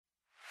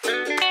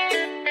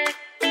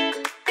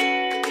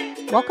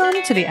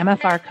Welcome to the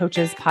MFR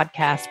Coaches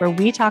podcast, where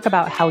we talk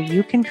about how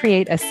you can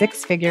create a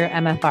six-figure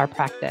MFR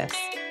practice.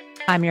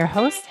 I'm your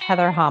host,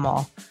 Heather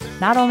Hommel.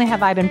 Not only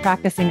have I been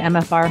practicing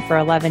MFR for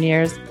 11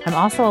 years, I'm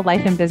also a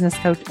life and business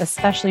coach,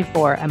 especially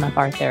for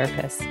MFR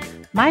therapists.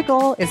 My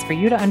goal is for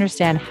you to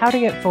understand how to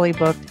get fully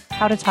booked,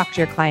 how to talk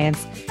to your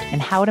clients, and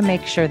how to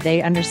make sure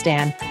they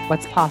understand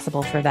what's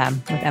possible for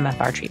them with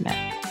MFR treatment.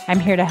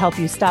 I'm here to help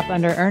you stop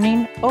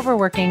under-earning,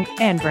 overworking,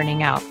 and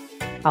burning out.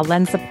 I'll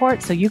lend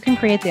support so you can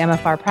create the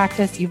MFR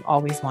practice you've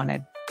always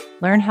wanted.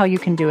 Learn how you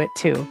can do it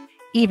too,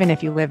 even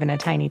if you live in a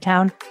tiny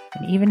town,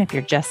 and even if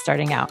you're just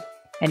starting out,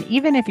 and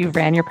even if you've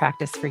ran your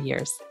practice for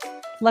years.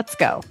 Let's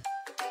go.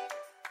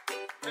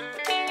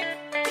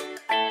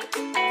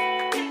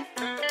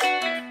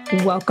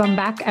 Welcome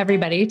back,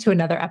 everybody, to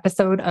another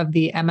episode of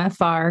the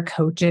MFR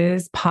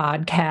Coaches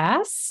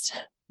podcast.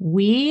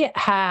 We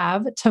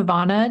have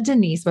TaVona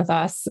Denise with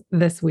us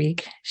this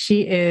week.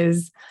 She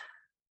is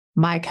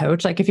my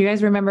coach. Like, if you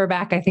guys remember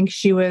back, I think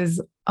she was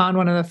on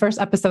one of the first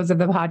episodes of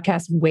the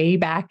podcast way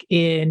back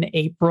in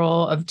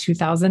April of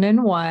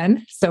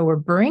 2001. So we're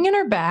bringing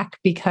her back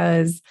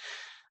because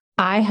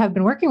I have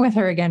been working with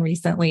her again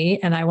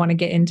recently, and I want to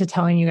get into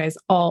telling you guys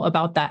all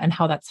about that and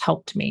how that's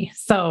helped me.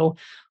 So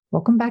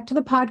welcome back to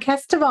the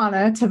podcast,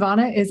 TaVona.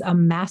 TaVona is a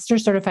master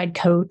certified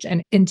coach,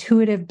 an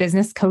intuitive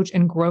business coach,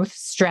 and growth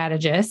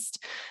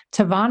strategist.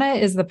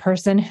 TaVona is the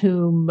person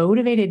who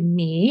motivated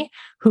me,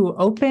 who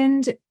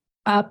opened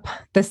up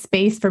the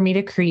space for me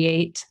to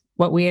create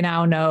what we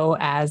now know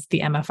as the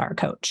MFR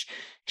coach.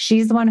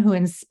 She's the one who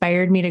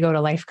inspired me to go to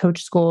life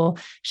coach school.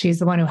 She's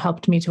the one who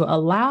helped me to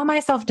allow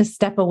myself to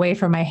step away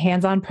from my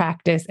hands-on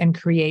practice and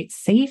create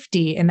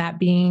safety in that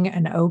being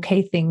an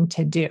okay thing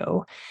to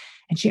do.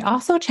 And she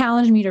also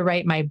challenged me to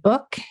write my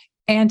book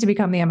and to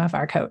become the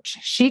MFR coach.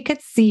 She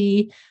could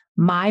see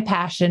my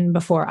passion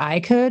before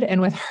I could.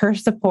 And with her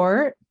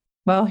support,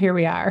 well, here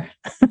we are.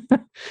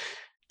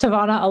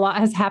 TaVona, a lot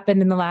has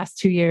happened in the last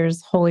 2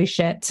 years. Holy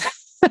shit.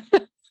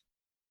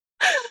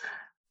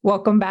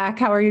 Welcome back.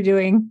 How are you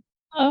doing?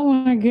 Oh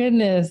my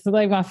goodness.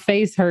 Like, my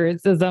face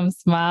hurts as I'm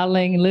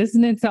smiling,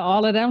 listening to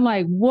all of that. I'm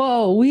like,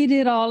 whoa, we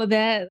did all of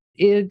that.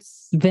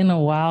 It's been a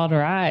wild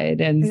ride.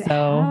 And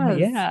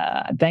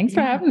thanks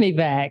for having me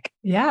back.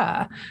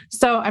 Yeah.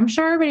 So I'm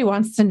sure everybody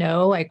wants to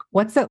know, like,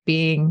 what's it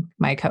being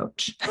my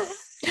coach?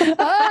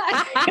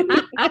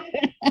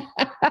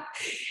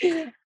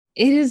 It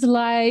is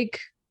like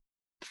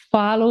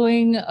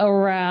following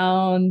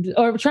around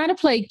or trying to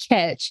play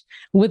catch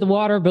with a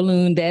water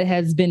balloon that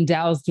has been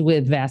doused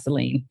with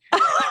Vaseline.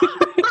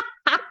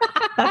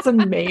 That's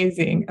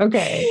amazing.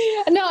 Okay.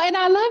 No, and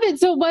I love it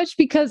so much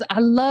because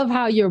I love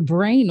how your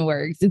brain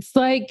works. It's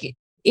like,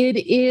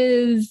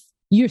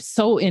 you're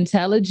so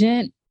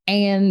intelligent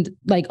and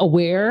like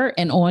aware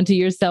and onto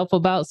yourself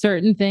about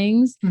certain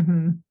things.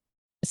 Mm-hmm.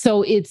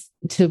 So it's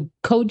to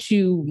coach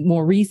you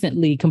more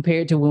recently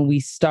compared to when we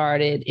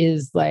started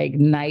is like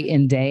night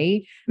and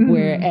day. Mm-hmm.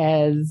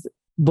 Whereas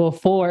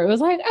before it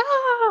was like,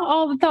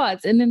 all the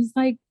thoughts. And then it's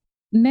like,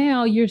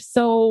 now you're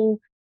so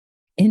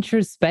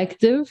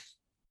introspective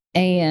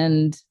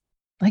and,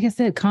 like I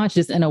said,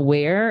 conscious and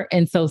aware.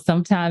 And so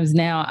sometimes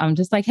now I'm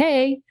just like,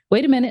 hey,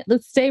 wait a minute,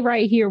 let's stay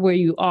right here where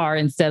you are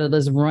instead of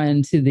let's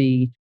run to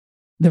the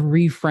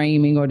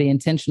reframing or the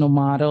intentional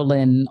model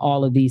and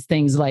all of these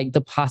things, like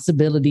the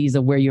possibilities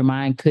of where your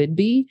mind could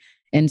be.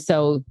 And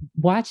so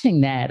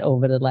watching that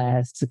over the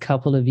last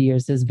couple of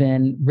years has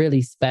been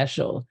really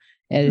special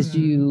as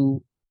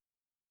you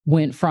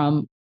went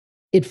from,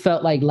 it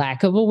felt like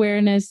lack of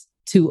awareness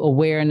to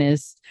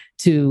awareness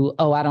to,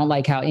 oh, I don't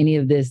like how any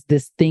of this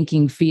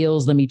thinking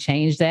feels. Let me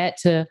change that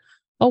to,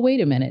 oh, wait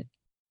a minute.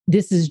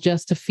 This is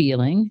just a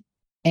feeling.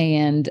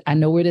 And I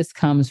know where this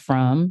comes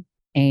from.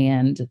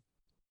 And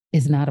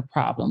it's not a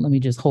problem. Let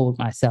me just hold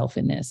myself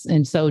in this.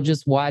 And so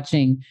just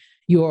watching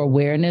your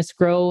awareness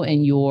grow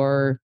and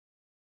your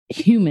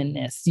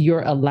humanness, your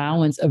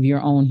allowance of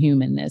your own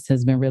humanness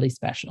has been really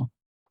special.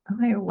 Oh,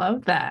 I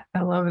love that.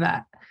 I love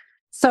that.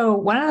 So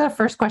one of the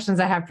first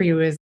questions I have for you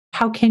is,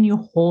 how can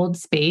you hold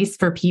space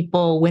for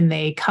people when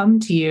they come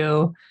to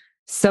you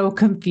so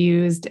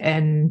confused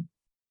and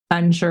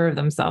unsure of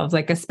themselves?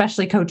 Like,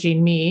 especially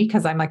coaching me,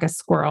 because I'm like a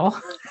squirrel.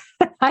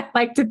 I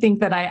like to think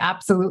that I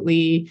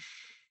absolutely,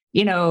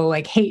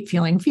 like hate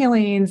feeling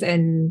feelings.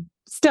 And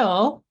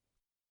still,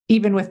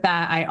 even with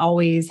that, I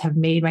always have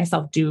made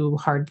myself do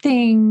hard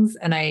things.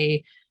 And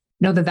I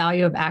know the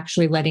value of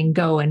actually letting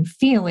go and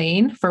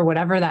feeling for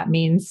whatever that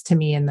means to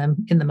me in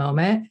the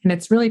moment. And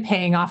it's really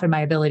paying off in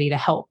my ability to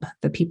help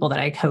the people that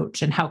I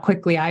coach and how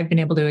quickly I've been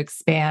able to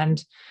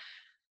expand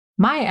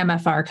my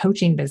MFR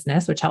coaching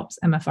business, which helps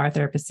MFR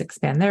therapists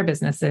expand their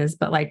businesses.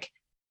 But like,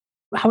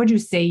 how would you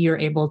say you're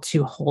able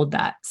to hold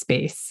that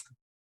space?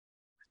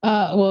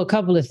 Well, a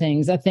couple of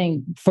things. I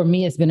think for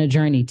me, it's been a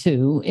journey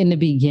too. In the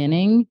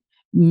beginning,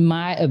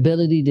 my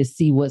ability to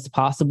see what's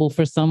possible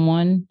for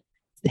someone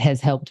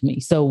has helped me.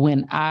 So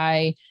when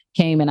I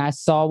came and I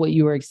saw what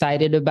you were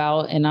excited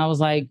about, and I was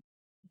like,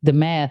 the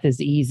math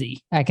is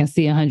easy. I can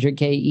see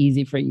 100K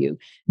easy for you.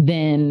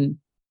 Then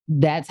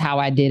that's how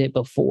I did it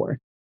before.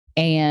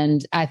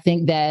 And I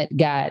think that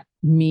got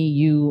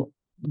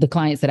the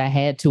clients that I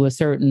had to a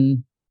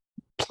certain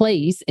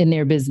place in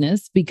their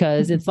business,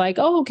 because it's like,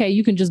 oh, okay,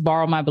 you can just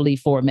borrow my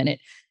belief for a minute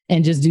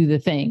and just do the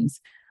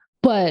things.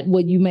 But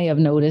what you may have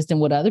noticed and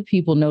what other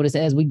people notice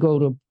as we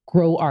grow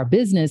our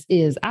business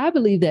is I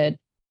believe that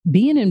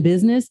being in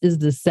business is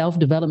the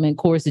self-development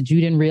course that you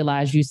didn't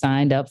realize you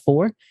signed up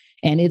for.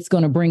 And it's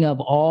going to bring up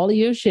all of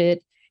your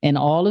shit and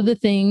all of the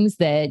things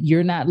that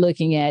you're not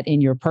looking at in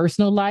your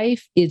personal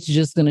life. It's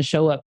just going to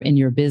show up in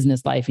your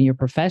business life and your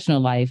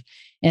professional life.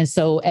 And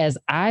so as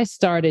I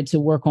started to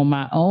work on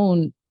my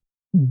own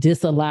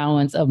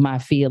disallowance of my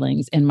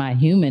feelings and my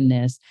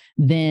humanness,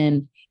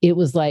 then it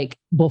was like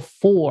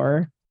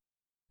before,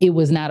 it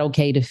was not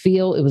okay to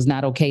feel. It was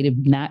not okay to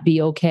not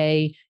be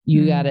okay.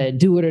 You got to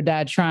do it or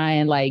die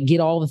trying, like get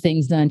all the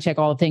things done, check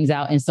all the things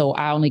out. And so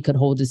I only could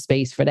hold the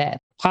space for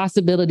that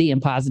possibility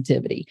and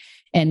positivity.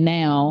 And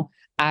now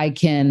I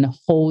can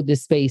hold the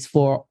space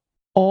for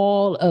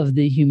all of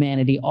the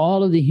humanity,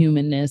 all of the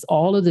humanness,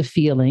 all of the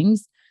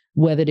feelings,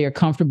 whether they're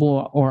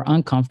comfortable or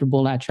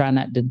uncomfortable. I try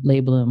not to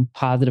label them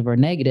positive or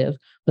negative,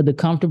 but the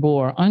comfortable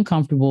or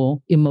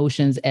uncomfortable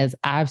emotions as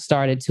I've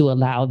started to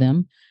allow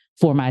them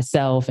for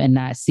myself and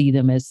not see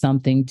them as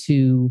something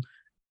to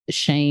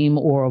shame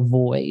or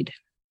avoid.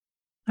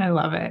 I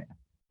love it.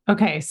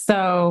 Okay.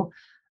 So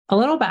a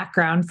little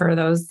background for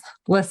those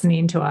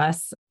listening to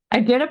us.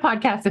 I did a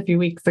podcast a few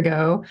weeks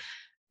ago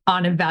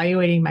on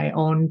evaluating my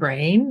own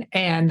brain.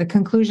 And the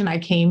conclusion I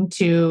came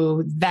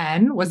to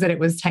then was that it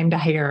was time to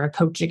hire a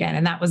coach again.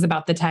 And that was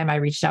about the time I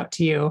reached out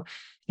to you.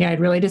 Yeah, I'd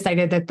really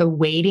decided that the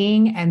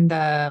waiting and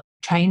the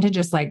trying to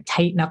just like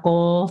tight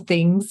knuckle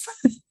things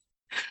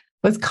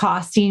was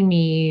costing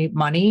me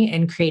money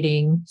and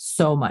creating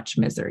so much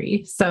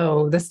misery.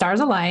 So the stars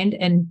aligned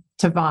and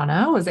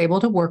TaVona was able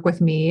to work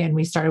with me, and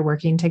we started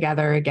working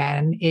together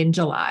again in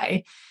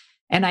July.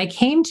 And I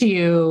came to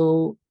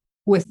you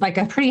with like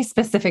a pretty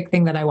specific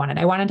thing that I wanted.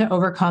 I wanted to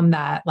overcome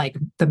that, like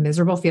the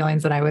miserable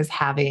feelings that I was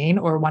having,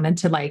 or wanted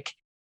to like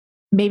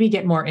maybe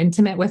get more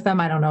intimate with them.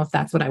 I don't know if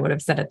that's what I would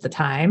have said at the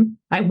time.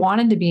 I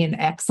wanted to be in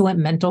excellent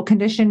mental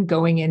condition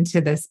going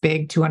into this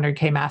big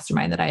 200K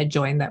mastermind that I had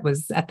joined that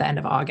was at the end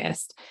of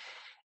August.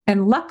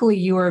 And luckily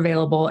you were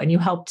available and you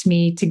helped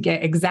me to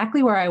get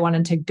exactly where I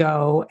wanted to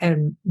go.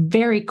 And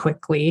very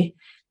quickly,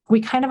 we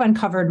kind of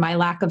uncovered my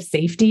lack of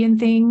safety in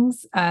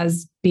things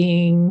as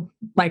being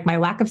like my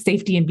lack of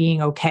safety in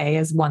being okay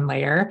as one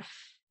layer.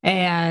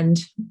 And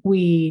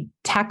we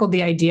tackled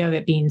the idea of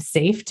it being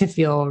safe to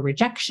feel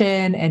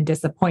rejection and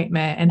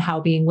disappointment, and how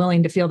being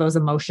willing to feel those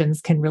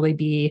emotions can really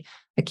be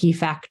a key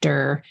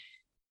factor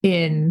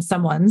in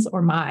someone's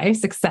or my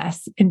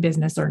success in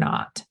business or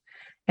not.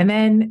 And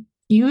then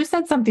you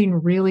said something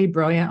really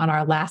brilliant on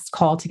our last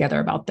call together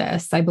about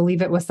this. I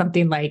believe it was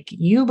something like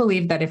you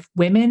believe that if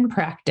women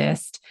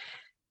practiced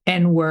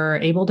and were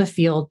able to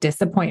feel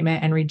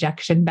disappointment and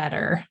rejection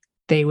better,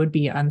 they would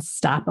be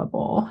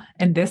unstoppable.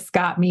 And this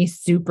got me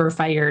super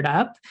fired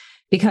up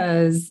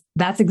because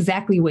that's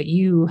exactly what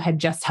you had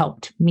just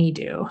helped me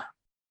do.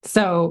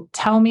 So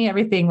tell me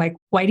everything, like,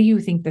 why do you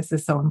think this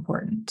is so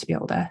important to be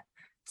able to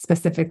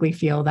specifically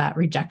feel that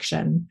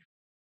rejection?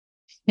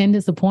 And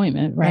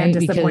disappointment, right? And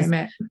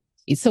disappointment.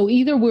 Because, so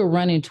either we're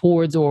running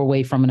towards or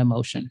away from an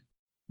emotion.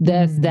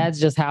 That's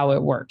just how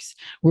it works.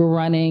 We're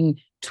running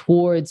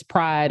towards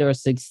pride or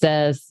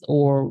success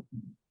or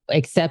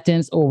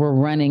acceptance, or we're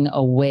running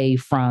away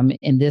from,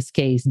 in this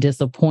case,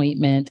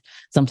 disappointment,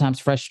 sometimes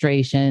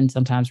frustration,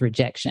 sometimes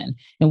rejection.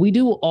 And we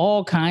do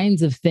all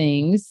kinds of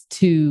things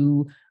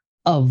to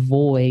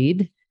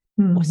avoid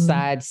or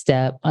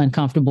sidestep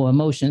uncomfortable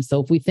emotions.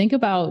 So if we think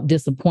about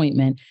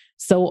disappointment,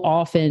 so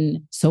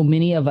often, so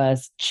many of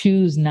us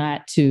choose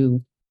not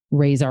to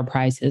raise our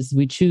prices.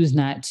 We choose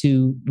not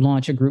to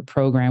launch a group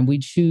program. We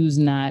choose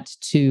not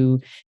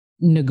to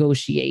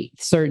negotiate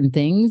certain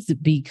things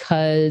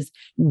because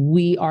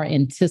we are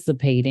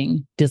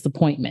anticipating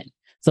disappointment.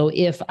 So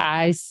if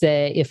I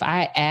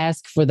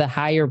ask for the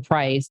higher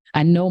price,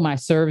 I know my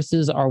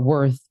services are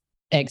worth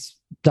X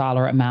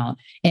dollar amount.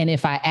 And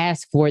if I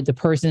ask for it, the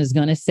person is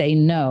going to say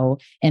no,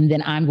 and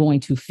then I'm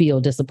going to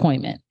feel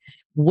disappointment.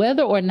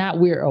 Whether or not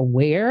we're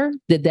aware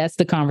that that's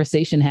the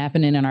conversation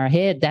happening in our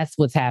head, that's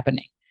what's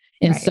happening.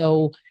 And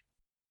so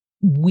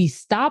we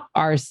stop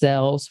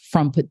ourselves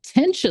from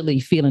potentially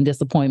feeling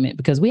disappointment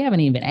because we haven't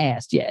even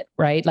asked yet,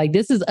 right? Like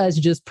this is us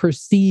just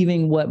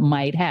perceiving what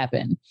might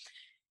happen.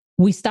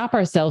 We stop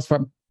ourselves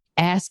from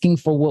asking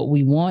for what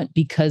we want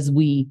because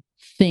we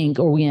think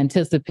or we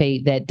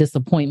anticipate that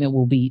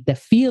the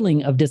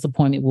feeling of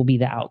disappointment will be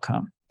the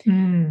outcome.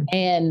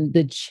 And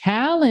the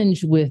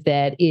challenge with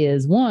that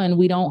is, one,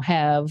 we don't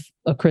have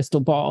a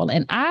crystal ball.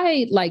 And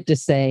I like to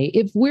say,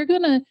 if we're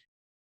going to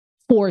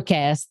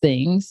forecast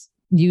things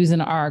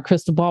using our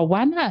crystal ball,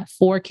 why not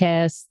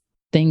forecast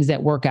things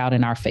that work out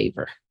in our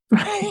favor?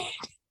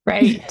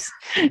 Right.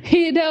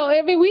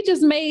 I mean, we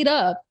just made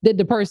up that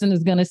the person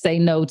is going to say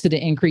no to the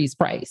increased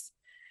price.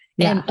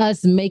 And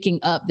us making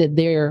up that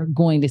they're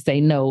going to say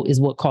no is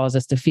what caused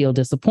us to feel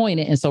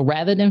disappointed. And so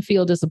rather than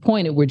feel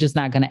disappointed, we're just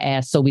not going to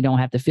ask so we don't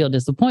have to feel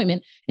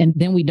disappointment. And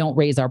then we don't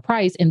raise our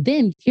price. And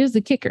then here's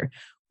the kicker.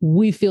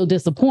 We feel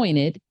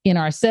disappointed in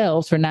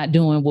ourselves for not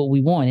doing what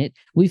we wanted.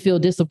 We feel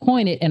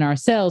disappointed in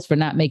ourselves for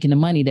not making the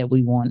money that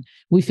we want.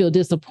 We feel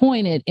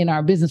disappointed in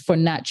our business for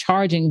not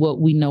charging what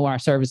we know our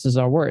services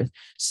are worth.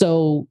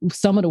 So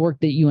some of the work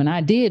that you and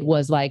I did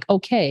was like,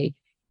 okay,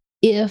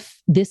 if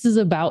this is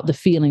about the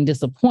feeling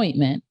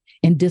disappointment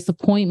and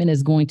disappointment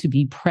is going to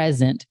be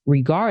present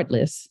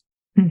regardless,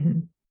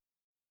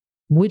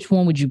 which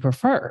one would you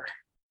prefer?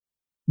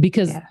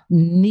 Because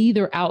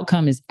neither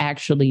outcome is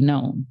actually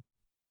known.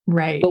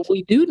 Right. But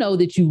we do know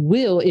that you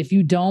will, if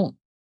you don't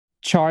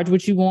charge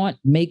what you want,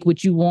 make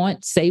what you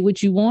want, say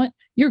what you want,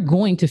 you're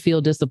going to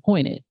feel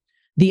disappointed.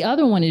 The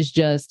other one is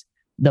just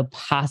the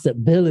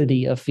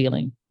possibility of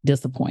feeling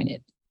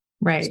disappointed.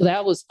 Right. So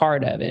that was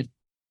part of it.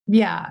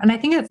 Yeah. And I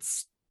think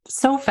it's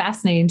so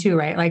fascinating too,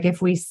 right? Like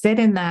if we sit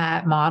in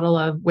that model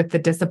of with the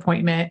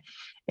disappointment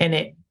and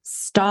it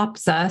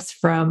stops us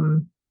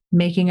from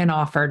making an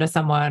offer to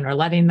someone or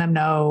letting them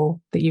know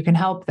that you can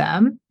help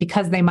them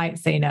because they might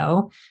say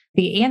no,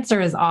 the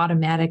answer is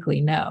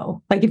automatically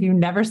no. Like if you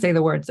never say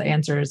the words, the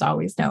answer is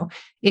always no.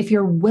 If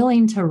you're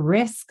willing to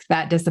risk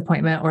that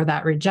disappointment or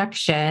that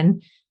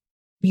rejection,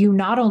 you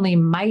not only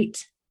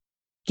might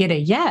get a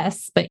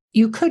yes, but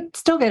you could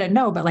still get a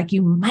no, but like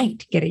you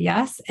might get a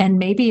yes. And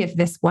maybe if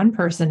this one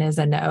person is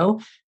a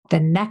no, the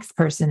next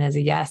person is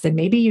a yes. And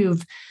maybe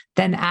you've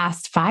then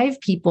asked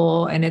 5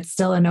 people and it's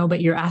still a no,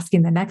 but you're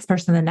asking the next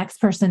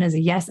person is a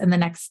yes. And the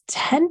next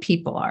 10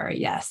 people are a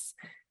yes.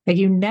 Like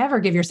you never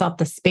give yourself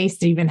the space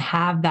to even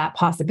have that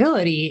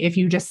possibility if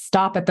you just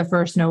stop at the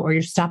first no, or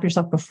you stop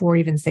yourself before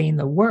even saying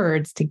the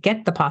words to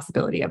get the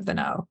possibility of the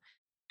no.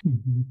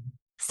 Mm-hmm.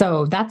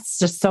 So that's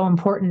just so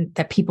important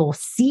that people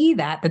see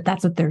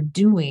that's what they're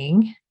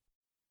doing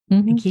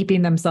and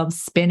keeping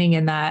themselves spinning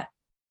in that,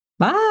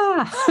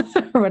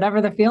 or whatever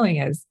the feeling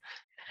is.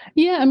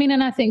 Yeah. I mean,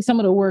 and I think some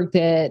of the work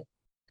that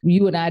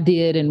you and I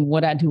did and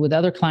what I do with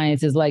other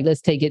clients is like,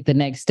 let's take it the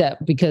next step,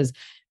 because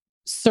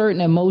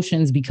certain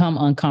emotions become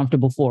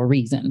uncomfortable for a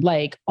reason.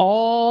 Like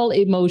all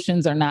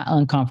emotions are not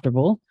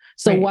uncomfortable.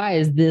 So why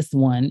is this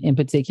one in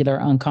particular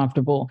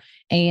uncomfortable?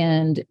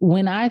 And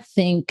when I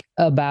think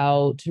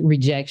about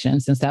rejection,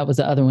 since that was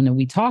the other one that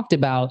we talked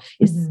about,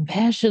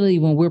 especially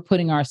when we're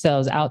putting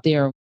ourselves out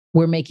there,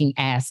 we're making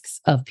asks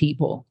of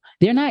people.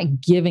 They're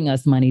not giving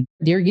us money.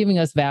 They're giving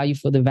us value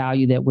for the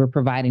value that we're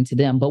providing to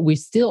them, but we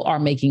still are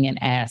making an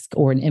ask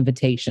or an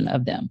invitation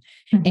of them.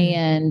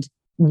 And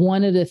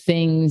one of the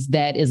things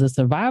that is a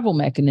survival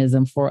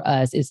mechanism for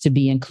us is to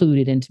be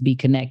included and to be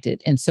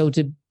connected. And so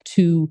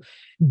to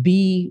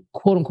be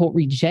quote unquote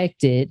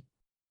rejected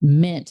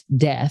meant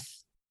death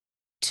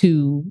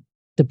to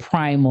the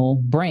primal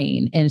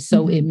brain. And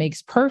so it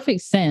makes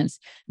perfect sense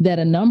that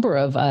a number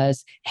of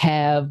us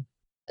have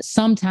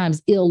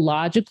sometimes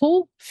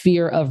illogical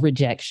fear of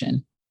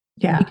rejection.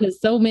 Yeah. Because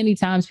so many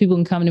times people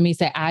can come to me and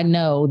say, I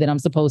know that I'm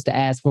supposed to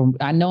ask for,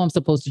 I know I'm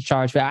supposed to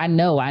charge for, I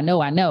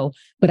know,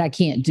 but I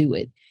can't do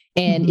it.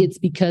 And it's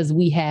because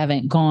we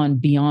haven't gone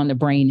beyond the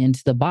brain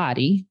into the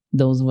body.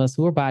 Those of us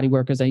who are body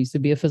workers, I used to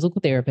be a physical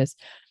therapist,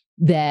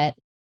 that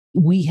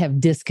we have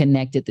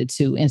disconnected the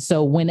two. And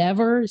so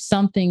whenever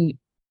something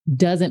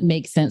doesn't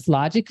make sense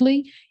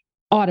logically,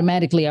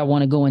 automatically I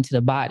want to go into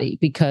the body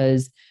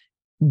because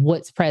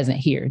what's present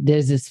here?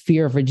 There's this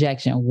fear of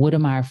rejection. What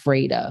am I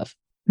afraid of?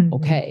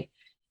 Okay.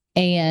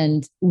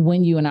 And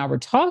when you and I were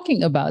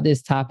talking about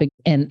this topic,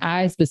 and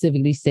I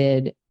specifically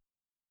said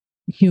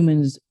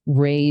humans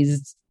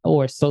raised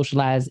or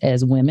socialized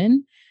as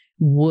women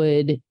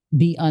would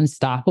be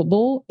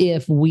unstoppable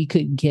if we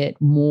could get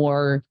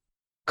more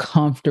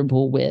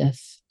comfortable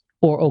with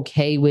or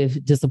okay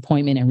with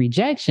disappointment and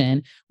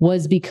rejection,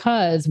 was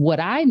because what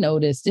I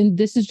noticed, and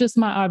this is just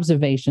my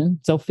observation,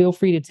 so feel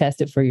free to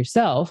test it for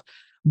yourself,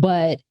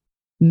 but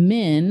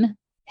men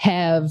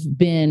have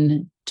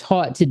been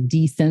taught to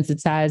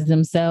desensitize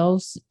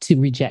themselves to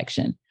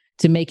rejection,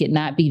 to make it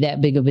not be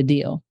that big of a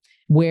deal,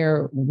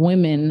 where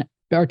women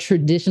are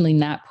traditionally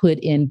not put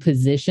in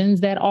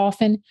positions that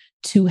often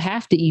to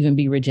have to even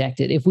be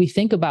rejected. If we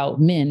think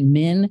about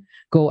men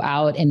go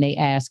out and they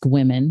ask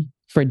women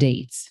for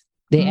dates.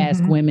 They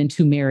ask women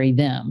to marry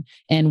them.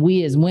 And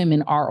we as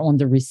women are on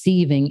the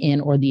receiving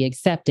end or the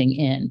accepting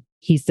end.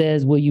 He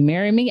says, will you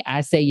marry me?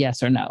 I say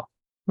yes or no.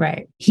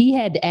 Right. He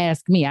had to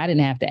ask me. I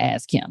didn't have to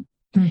ask him.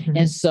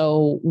 And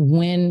so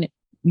when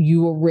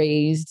you were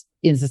raised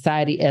in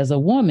society as a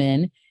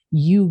woman,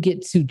 you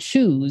get to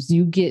choose,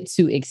 you get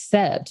to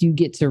accept, you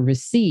get to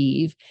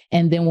receive.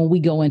 And then when we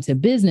go into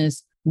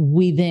business,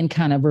 we then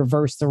kind of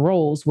reverse the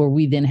roles where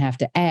we then have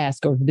to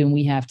ask, or then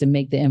we have to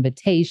make the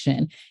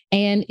invitation.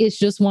 And it's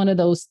just one of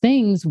those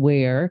things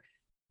where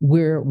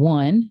we're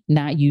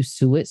not used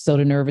to it. So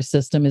the nervous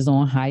system is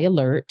on high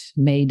alert,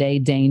 mayday,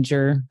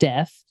 danger,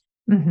 death.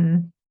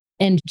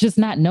 and just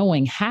not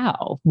knowing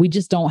how. We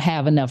just don't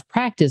have enough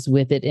practice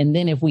with it. And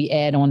then if we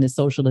add on the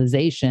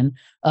socialization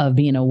of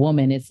being a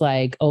woman, it's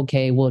like,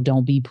 okay, well,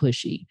 don't be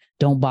pushy.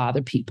 Don't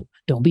bother people.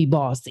 Don't be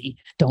bossy.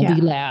 Don't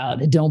be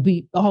loud. Don't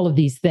be all of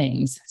these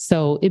things.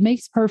 So it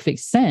makes perfect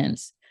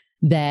sense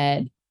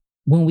that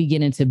when we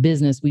get into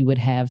business, we would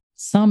have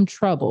some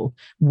trouble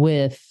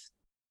with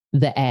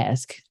the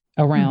ask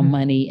around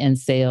money and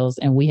sales.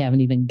 And we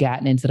haven't even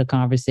gotten into the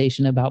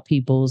conversation about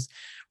people's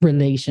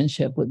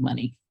relationship with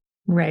money.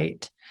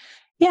 Right.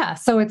 Yeah.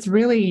 So it's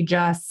really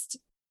just,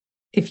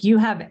 if you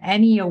have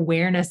any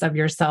awareness of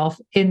yourself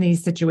in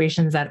these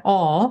situations at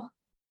all,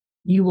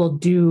 you will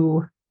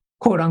do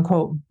quote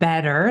unquote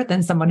better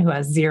than someone who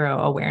has zero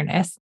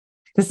awareness.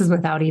 This is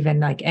without even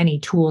like any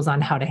tools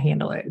on how to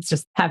handle it. It's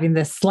just having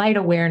this slight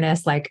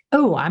awareness, like,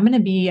 oh, I'm going to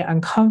be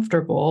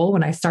uncomfortable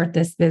when I start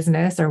this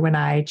business or when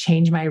I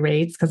change my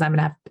rates because I'm going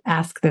to have to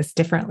ask this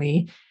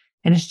differently.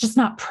 And it's just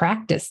not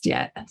practiced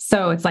yet.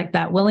 So it's like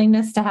that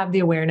willingness to have the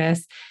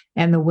awareness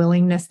and the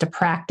willingness to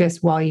practice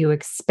while you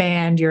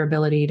expand your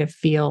ability to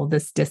feel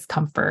this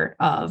discomfort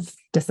of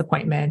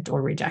disappointment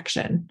or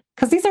rejection.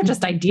 Because these are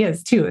just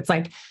ideas too. It's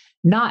like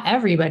not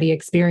everybody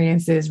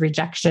experiences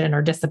rejection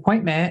or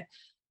disappointment.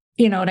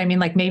 You know what I mean?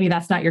 Like maybe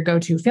that's not your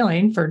go-to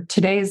feeling. For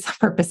today's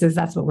purposes,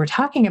 that's what we're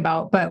talking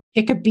about, but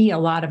it could be a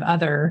lot of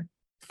other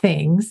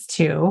things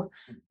too.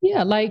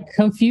 Yeah, like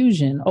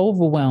confusion,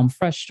 overwhelm,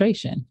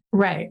 frustration.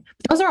 Right.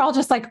 Those are all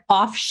just like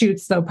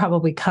offshoots, though,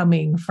 probably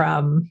coming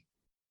from,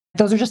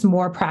 those are just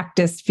more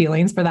practiced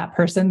feelings for that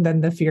person than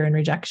the fear and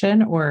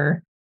rejection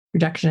or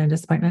rejection and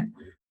disappointment.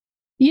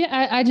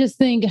 Yeah, I just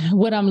think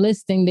what I'm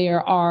listing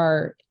there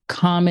are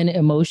common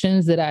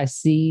emotions that I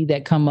see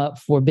that come up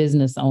for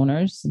business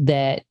owners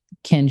that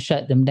can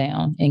shut them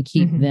down and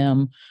keep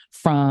them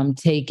from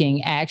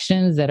taking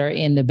actions that are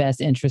in the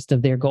best interest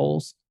of their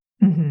goals.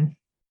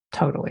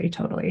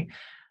 Totally.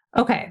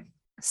 Okay.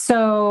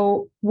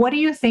 So what do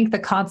you think the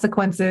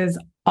consequences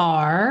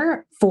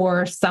are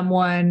for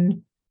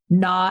someone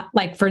not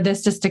like for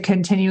this just to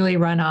continually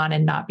run on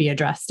and not be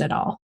addressed at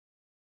all?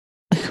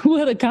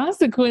 Well, the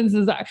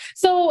consequences are,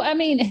 so, I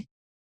mean,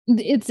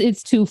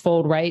 it's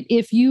twofold, right?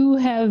 If you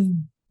have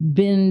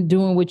been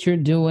doing what you're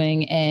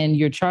doing and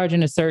you're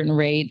charging a certain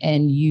rate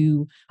and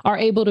you are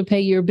able to pay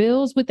your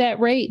bills with that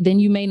rate, then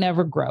you may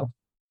never grow.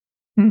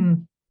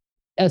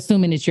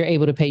 Assuming that you're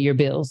able to pay your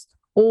bills.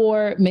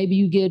 Or maybe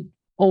you get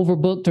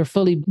overbooked or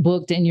fully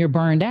booked and you're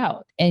burned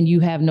out and you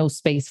have no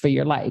space for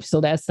your life.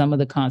 So that's some of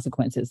the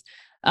consequences.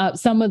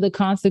 Some of the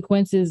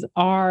consequences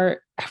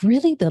are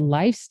really the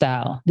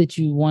lifestyle that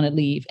you want to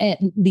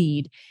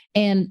lead.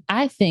 And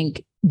I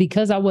think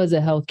because I was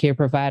a healthcare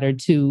provider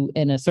too,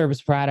 and a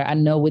service provider, I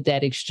know what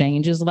that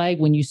exchange is like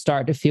when you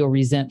start to feel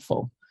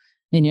resentful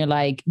and you're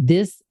like,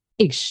 this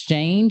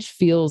exchange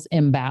feels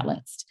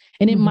imbalanced.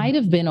 And it might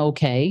have been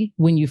okay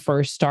when you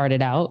first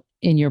started out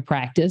in your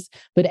practice,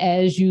 but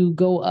as you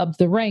go up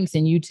the ranks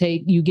and you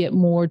get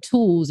more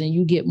tools and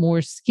you get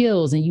more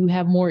skills and you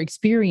have more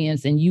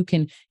experience and you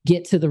can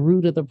get to the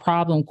root of the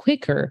problem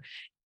quicker,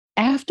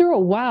 after a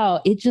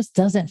while, it just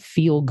doesn't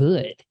feel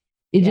good.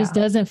 It just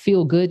doesn't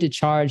feel good to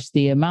charge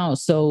the amount.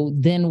 So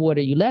then what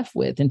are you left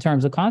with in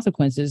terms of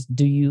consequences?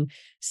 Do you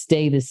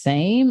stay the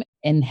same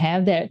and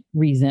have that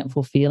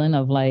resentful feeling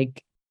of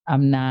like,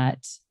 I'm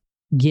not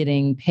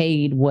getting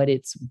paid what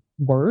it's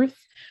worth?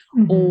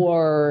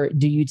 Or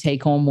do you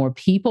take on more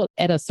people?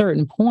 At a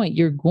certain point,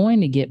 you're going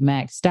to get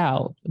maxed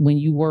out when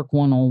you work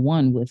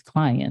one-on-one with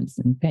clients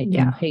and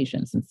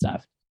patients and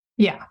stuff.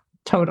 Yeah,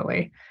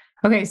 totally.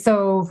 Okay.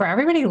 So for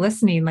everybody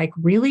listening, like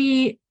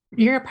really,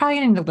 you're probably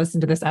going to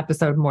listen to this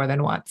episode more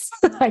than once.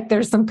 Like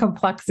there's some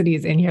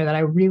complexities in here that I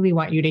really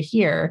want you to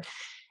hear.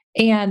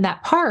 And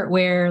that part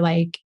where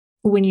like,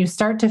 when you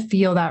start to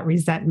feel that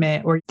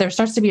resentment or there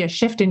starts to be a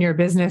shift in your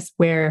business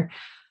where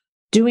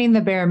doing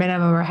the bare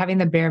minimum or having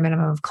the bare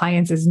minimum of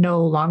clients is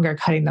no longer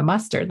cutting the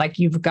mustard. Like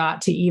you've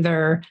got to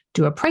either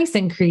do a price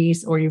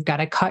increase or you've got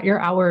to cut your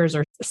hours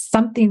or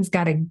something's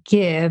got to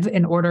give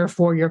in order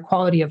for your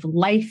quality of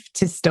life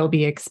to still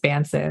be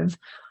expansive.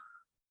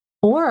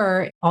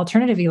 Or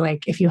alternatively,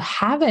 like if you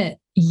haven't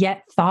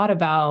yet thought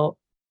about,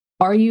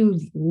 are you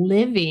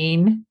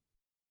living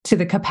to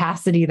the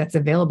capacity that's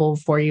available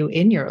for you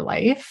in your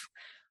life?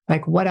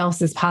 Like what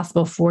else is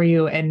possible for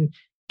you? And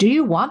do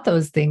you want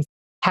those things?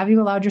 Have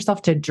you allowed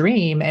yourself to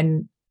dream?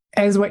 And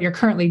as what you're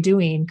currently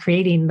doing,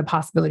 creating the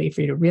possibility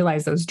for you to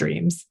realize those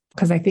dreams?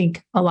 Because I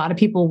think a lot of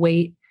people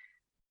wait,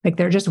 like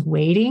they're just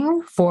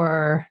waiting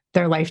for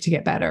their life to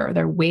get better. Or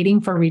they're waiting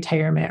for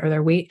retirement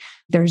or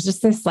there's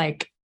just this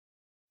like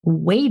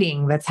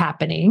waiting that's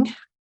happening.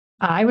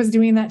 I was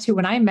doing that too.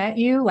 When I met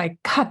you, like,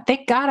 God,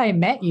 thank God I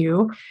met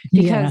you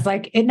because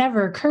like, it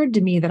never occurred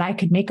to me that I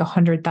could make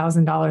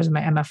 $100,000 in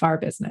my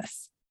MFR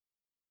business.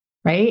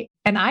 Right.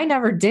 And I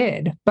never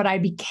did, but I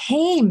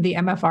became the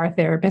MFR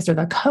therapist or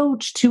the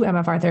coach to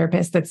MFR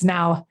therapists. That's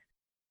now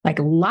like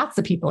lots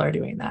of people are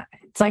doing that.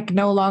 It's like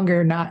no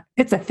longer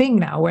it's a thing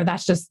now where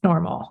that's just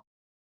normal.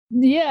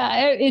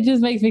 Yeah. It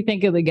just makes me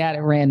think of the guy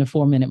that ran the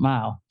 4-minute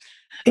mile.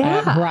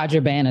 Yeah.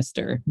 Roger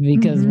Bannister,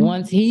 because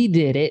once he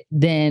did it,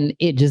 then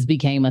it just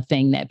became a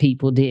thing that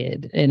people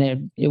did.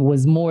 And it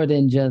was more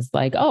than just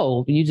like,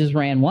 oh, you just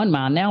ran 1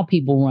 mile. Now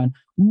people run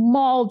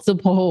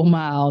multiple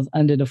miles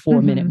under the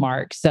 4-minute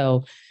mark.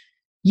 So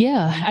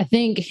yeah, I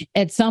think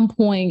at some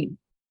point,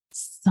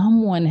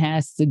 someone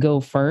has to go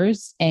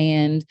first.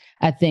 And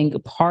I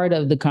think part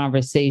of the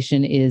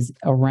conversation is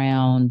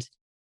around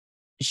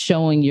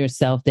showing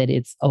yourself that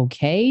it's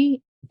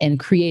okay and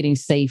creating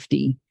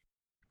safety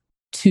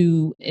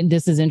and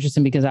this is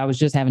interesting because I was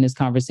just having this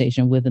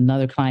conversation with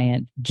another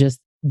client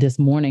just this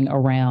morning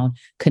around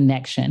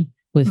connection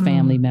with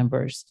family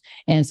members.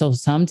 And so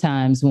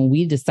sometimes when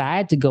we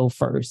decide to go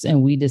first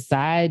and we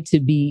decide to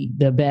be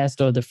the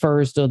best or the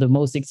first or the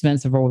most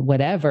expensive or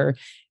whatever,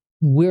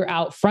 we're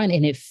out front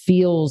and it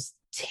feels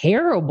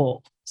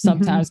terrible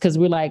sometimes because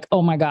we're like,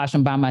 oh my gosh,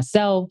 I'm by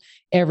myself.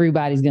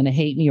 Everybody's going to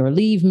hate me or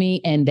leave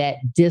me. And that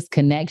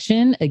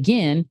disconnection,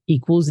 again,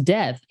 equals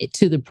death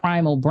to the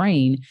primal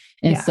brain.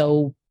 And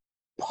so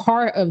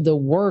part of the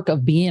work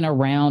of being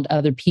around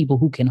other people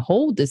who can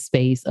hold the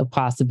space of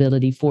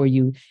possibility for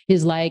you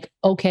is like,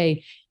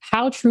 okay,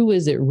 how true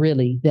is it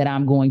really that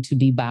I'm going to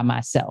be by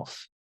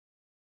myself?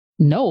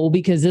 No,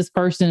 because this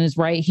person is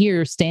right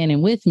here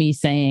standing with me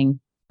saying,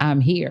 I'm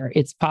here.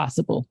 It's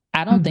possible.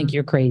 I don't think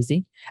you're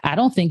crazy. I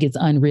don't think it's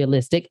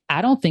unrealistic.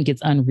 I don't think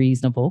it's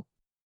unreasonable.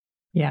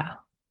 Yeah.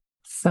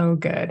 So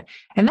good.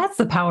 And that's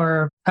the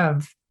power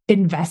of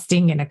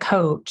investing in a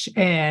coach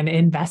and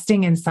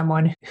investing in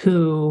someone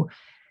who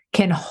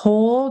can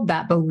hold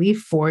that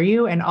belief for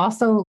you and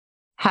also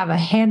have a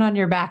hand on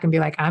your back and be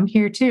like, I'm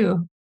here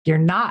too. You're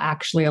not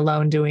actually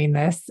alone doing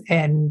this.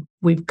 And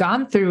we've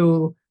gone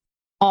through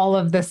all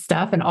of the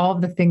stuff and all of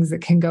the things that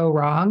can go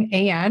wrong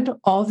and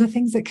all of the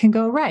things that can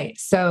go right.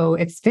 So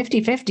it's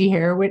 50-50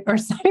 here, or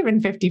it's not even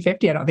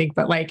 50-50, I don't think,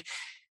 but like,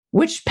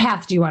 which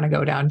path do you want to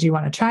go down? Do you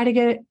want to try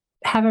to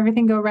have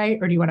everything go right?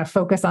 Or do you want to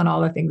focus on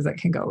all the things that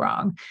can go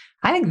wrong?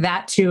 I think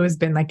that too has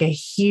been like a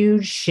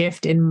huge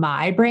shift in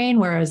my brain,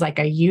 whereas like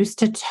I used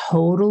to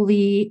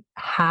totally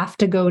have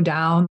to go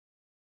down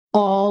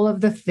all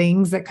of the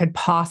things that could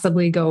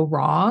possibly go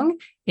wrong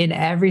in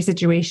every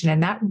situation.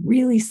 And that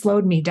really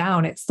slowed me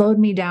down. It slowed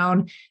me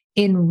down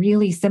in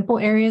really simple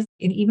areas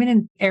and even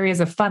in areas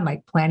of fun,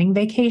 like planning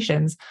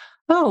vacations.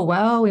 Oh,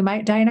 well, we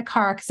might die in a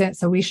car accident,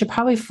 so we should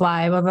probably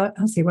fly. Well,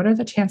 let's see, what are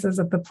the chances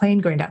of the plane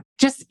going down?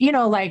 Just,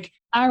 like,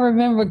 I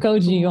remember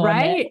coaching you on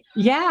right?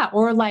 that. Yeah.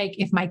 Or like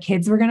if my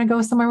kids were going to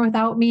go somewhere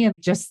without me, and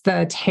just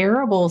the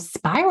terrible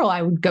spiral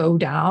I would go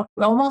down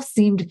almost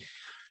seemed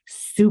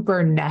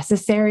super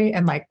necessary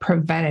and like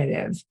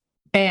preventative.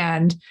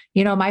 And,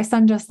 my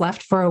son just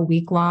left for a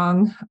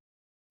week-long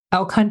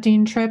elk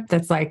hunting trip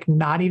that's like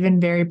not even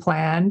very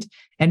planned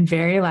and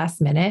very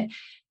last minute.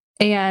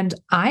 And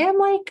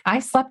I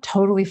slept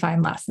totally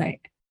fine last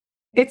night.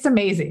 It's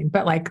amazing,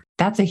 but like,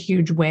 that's a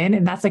huge win.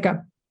 And that's like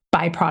a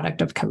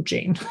byproduct of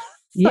coaching.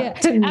 Yeah.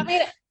 I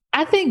mean,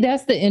 I think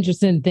that's the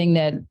interesting thing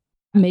that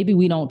maybe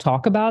we don't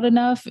talk about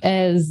enough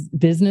as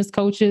business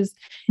coaches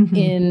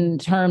in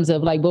terms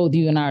of like both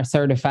you and I are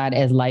certified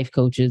as life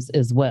coaches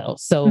as well.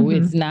 So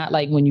it's not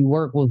like when you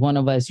work with one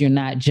of us, you're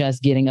not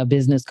just getting a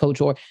business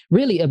coach or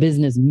really a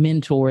business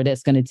mentor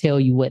that's going to tell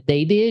you what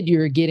they did.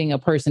 You're getting a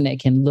person that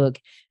can look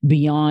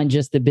beyond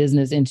just the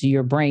business into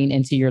your brain,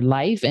 into your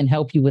life and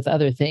help you with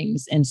other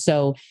things. And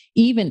so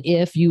even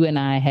if you and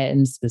I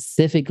hadn't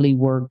specifically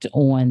worked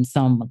on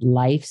some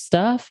life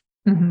stuff,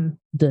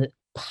 the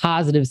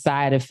positive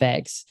side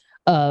effects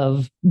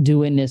of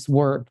doing this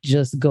work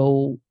just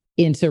go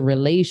into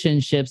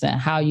relationships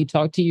and how you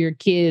talk to your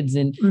kids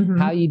and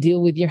how you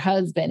deal with your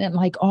husband and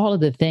like all of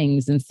the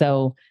things. And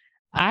so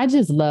I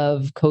just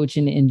love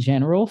coaching in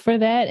general for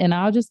that. And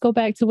I'll just go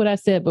back to what I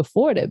said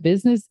before, that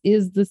business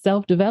is the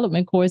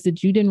self-development course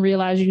that you didn't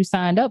realize you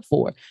signed up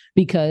for.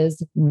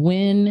 Because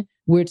when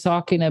we're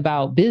talking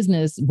about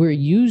business, we're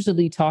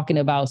usually talking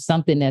about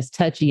something that's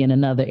touchy in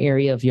another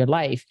area of your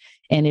life.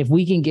 And if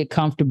we can get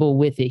comfortable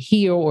with it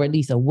here, or at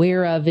least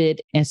aware of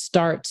it, and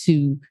start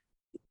to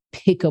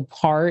pick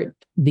apart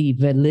the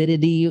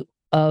validity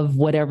of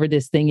whatever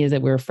this thing is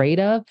that we're afraid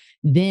of,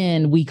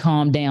 then we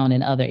calm down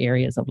in other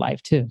areas of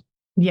life too.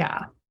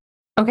 Yeah.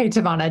 Okay,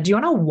 TaVona, do you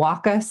want to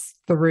walk us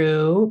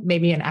through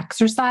maybe an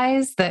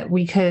exercise that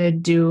we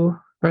could do,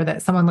 or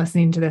that someone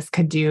listening to this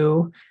could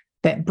do,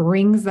 that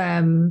brings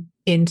them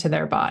into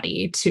their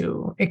body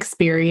to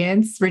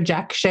experience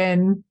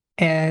rejection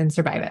and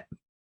survive it?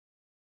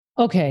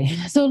 Okay,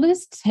 so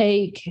let's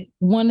take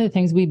one of the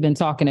things we've been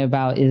talking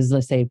about is,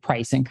 let's say,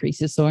 price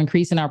increases. So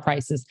increasing our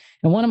prices.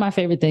 And one of my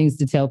favorite things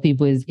to tell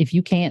people is if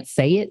you can't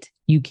say it,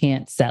 you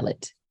can't sell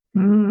it.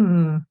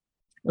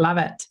 Love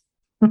it.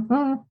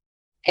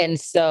 And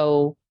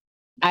so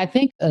I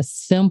think a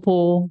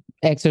simple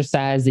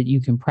exercise that you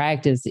can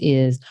practice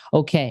is,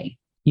 okay,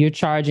 you're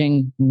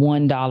charging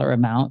 $1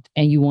 amount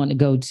and you want to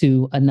go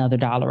to another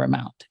dollar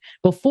amount.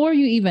 Before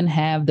you even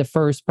have the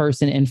first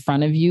person in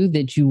front of you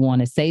that you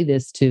want to say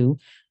this to,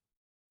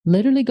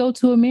 literally go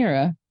to a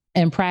mirror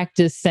and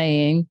practice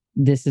saying,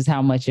 this is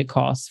how much it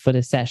costs for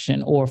the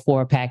session or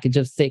for a package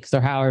of 6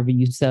 or however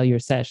you sell your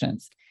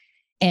sessions.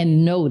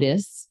 And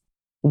notice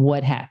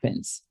what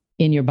happens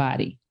in your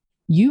body.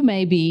 You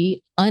may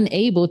be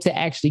unable to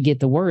actually get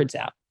the words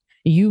out.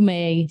 You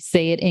may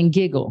say it and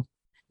giggle.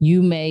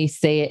 You may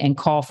say it and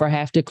cough or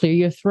have to clear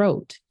your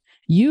throat.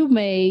 You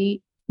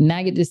may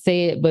not get to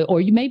say it,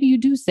 maybe you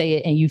do say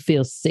it and you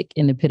feel sick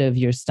in the pit of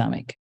your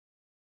stomach.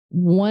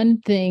 One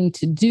thing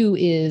to do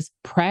is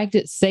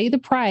practice, say the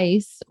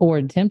price or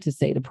attempt to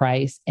say the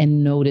price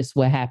and notice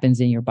what happens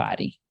in your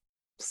body.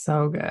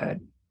 So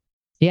good.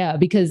 Yeah,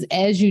 because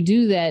as you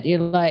do that, you're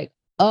like,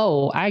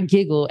 oh, I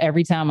giggle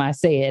every time I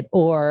say it,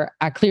 or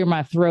I clear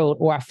my throat,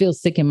 or I feel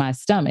sick in my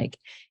stomach.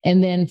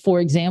 And then,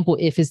 for example,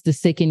 if it's the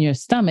sick in your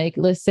stomach,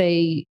 let's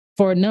say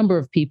for a number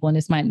of people, and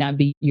this might not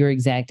be your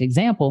exact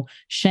example,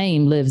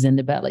 shame lives in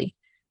the belly.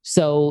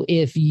 So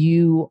if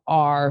you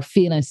are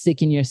feeling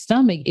sick in your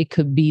stomach, it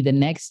could be the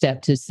next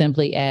step to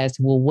simply ask,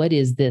 well, what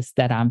is this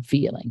that I'm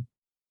feeling?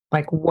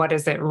 Like, what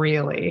is it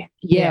really?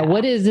 Yeah.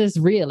 What is this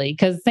really?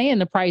 Because saying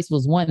the price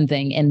was one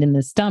thing, and then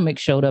the stomach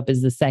showed up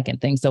as the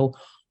second thing. So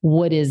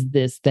what is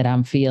this that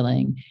I'm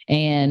feeling?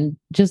 And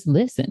just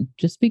listen,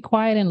 just be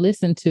quiet and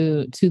listen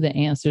to the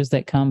answers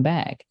that come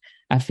back.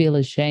 I feel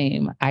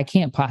ashamed. I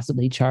can't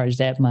possibly charge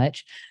that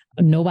much.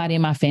 Nobody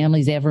in my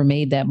family's ever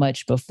made that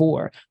much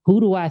before. Who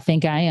do I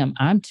think I am?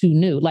 I'm too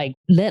new. Like,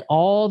 let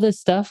all the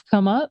stuff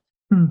come up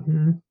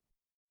and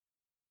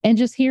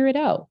just hear it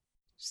out.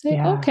 Say,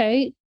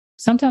 okay.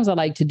 Sometimes I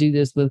like to do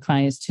this with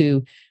clients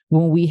too.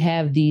 When we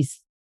have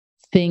these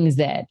things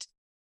that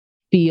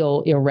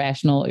feel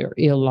irrational or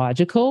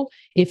illogical,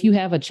 if you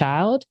have a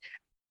child,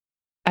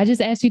 I just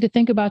ask you to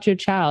think about your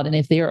child. And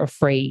if they're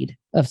afraid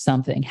of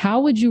something,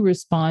 how would you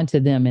respond to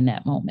them in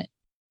that moment?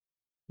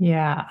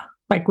 Yeah.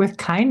 Like with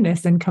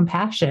kindness and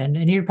compassion.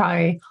 And you'd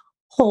probably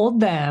hold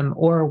them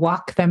or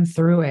walk them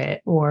through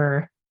it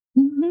or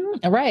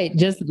right.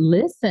 Just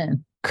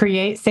listen.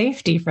 Create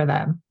safety for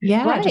them.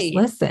 Yeah. Right. Just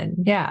listen.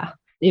 Yeah.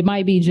 It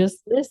might be just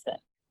listen.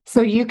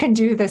 So you can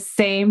do the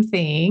same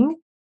thing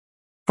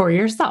for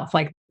yourself.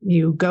 Like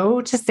you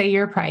go to say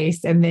your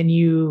price and then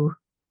you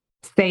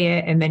say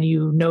it and then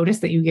you notice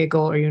that you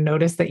giggle or you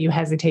notice that you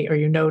hesitate or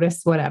you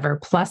notice whatever.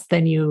 Plus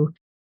then you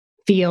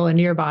feel in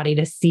your body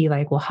to see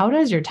like, well, how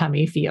does your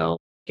tummy feel?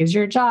 Is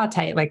your jaw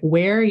tight? Like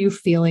where are you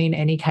feeling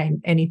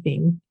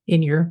anything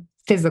in your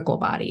physical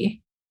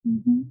body?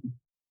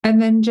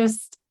 And then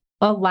just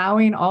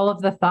allowing all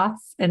of the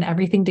thoughts and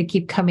everything to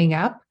keep coming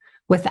up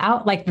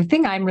without like the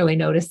thing I'm really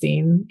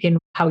noticing in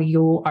how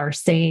you are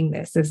saying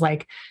this is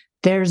like,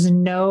 there's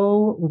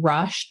no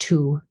rush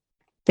to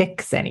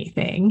fix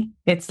anything.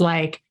 It's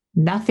like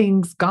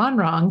nothing's gone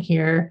wrong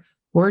here.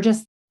 We're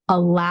just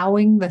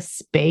allowing the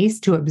space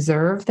to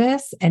observe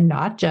this and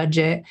not judge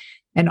it.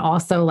 And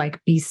also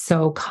like be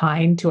so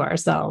kind to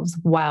ourselves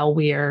while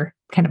we're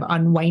kind of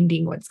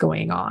unwinding what's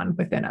going on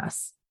within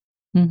us.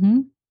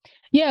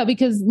 Yeah,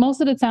 because most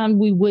of the time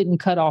we wouldn't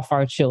cut off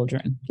our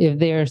children if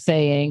they're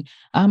saying,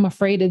 I'm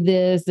afraid of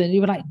this. And you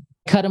would like,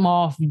 cut them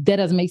off. That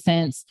doesn't make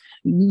sense.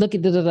 Look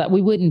at this.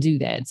 We wouldn't do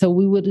that. So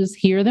we would just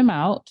hear them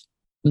out,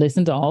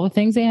 listen to all the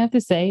things they have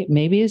to say.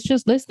 Maybe it's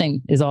just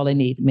listening is all they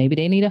need. Maybe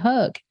they need a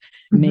hug.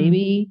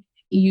 Maybe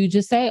you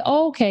just say,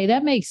 oh, okay,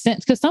 that makes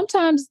sense. Because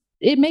sometimes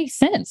it makes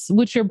sense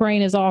what your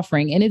brain is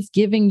offering and it's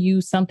giving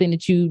you something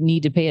that you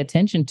need to pay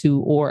attention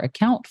to or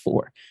account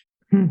for.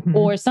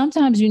 Or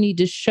sometimes you need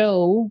to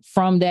show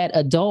from that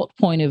adult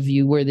point of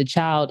view where the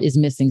child is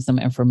missing some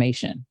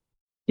information.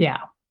 Yeah.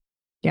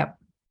 Yep.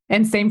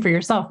 And same for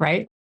yourself,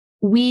 right?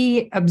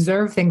 We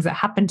observe things that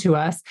happen to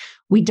us.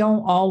 We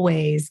don't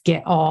always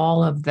get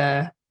all of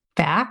the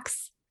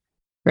facts,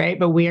 right?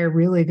 But we are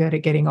really good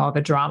at getting all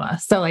the drama.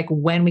 So like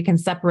when we can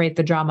separate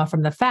the drama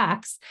from the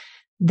facts,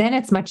 then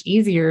it's much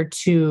easier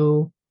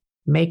to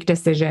make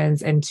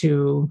decisions and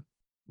to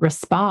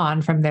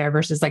respond from there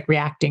versus like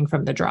reacting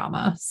from the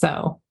drama.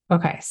 So,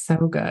 okay. So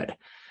good.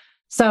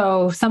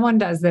 So someone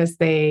does this,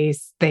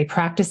 they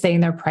practice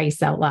saying their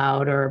price out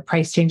loud or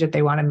price change that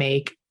they want to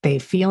make. They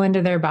feel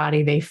into their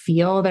body. They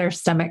feel their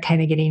stomach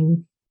kind of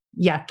getting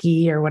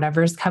yucky or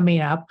whatever's coming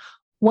up.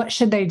 What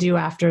should they do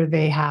after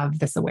they have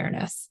this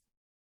awareness?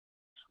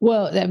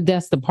 Well,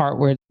 that's the part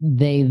where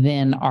they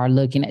then are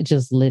looking at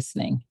just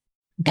listening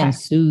and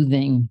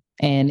soothing,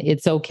 and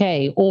it's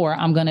okay. Or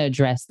I'm going to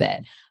address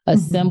that. A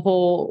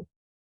simple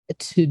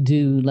to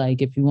do,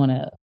 like if you want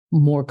a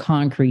more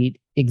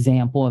concrete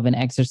example of an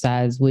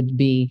exercise would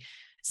be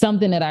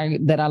something that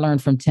I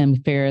learned from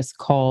Tim Ferriss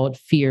called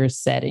fear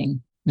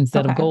setting.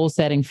 Instead of goal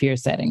setting, fear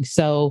setting.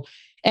 So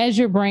as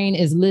your brain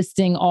is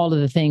listing all of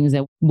the things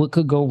that what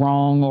could go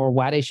wrong or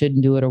why they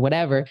shouldn't do it or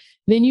whatever,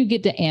 then you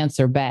get to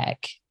answer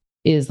back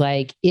is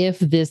like, if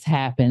this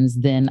happens,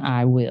 then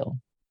I will.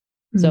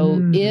 So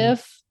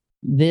if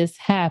this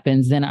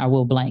happens, then I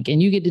will blank.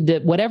 And you get to do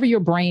whatever your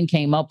brain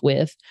came up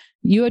with,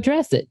 you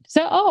address it.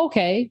 So, oh,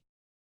 okay,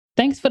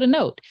 thanks for the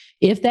note.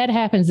 If that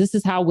happens, this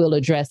is how we'll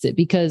address it,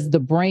 because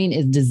the brain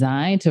is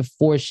designed to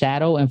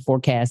foreshadow and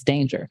forecast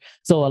danger.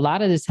 So a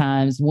lot of the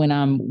times when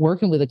I'm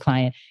working with a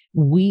client,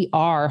 we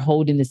are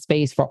holding the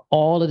space for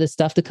all of this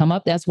stuff to come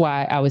up. That's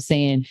why I was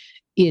saying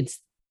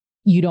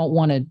you don't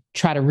want to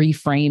try to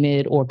reframe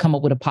it or come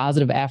up with a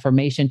positive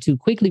affirmation too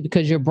quickly,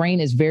 because your brain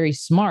is very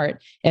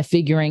smart at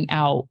figuring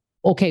out,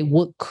 okay,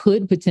 what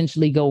could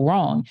potentially go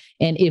wrong?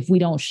 And if we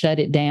don't shut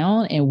it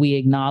down and we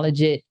acknowledge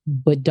it,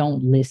 but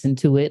don't listen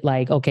to it,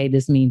 like, okay,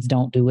 this means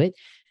don't do it,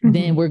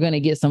 then we're going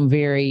to get some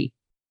very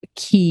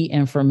key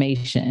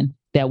information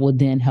that will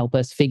then help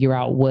us figure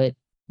out what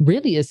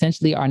really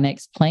essentially our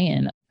next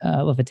plan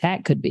of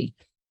attack could be.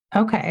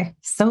 Okay.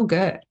 So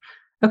good.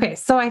 Okay.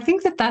 So I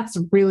think that that's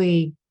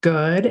really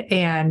good.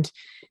 And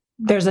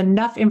there's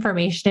enough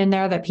information in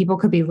there that people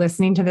could be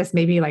listening to this,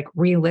 maybe like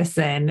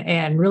re-listen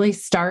and really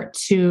start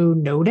to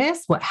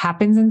notice what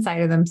happens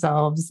inside of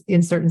themselves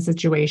in certain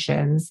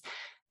situations.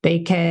 They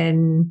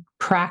can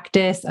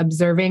practice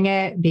observing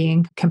it,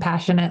 being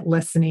compassionate,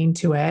 listening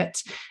to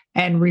it,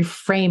 and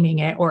reframing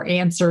it or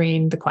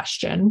answering the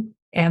question.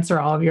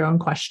 Answer all of your own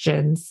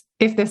questions.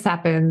 If this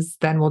happens,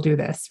 then we'll do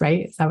this,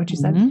 right? Is that what you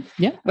said?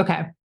 Yeah.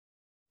 Okay.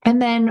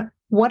 And then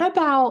what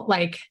about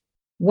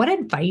what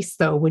advice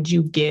though would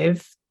you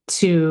give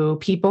to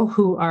people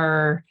who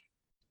are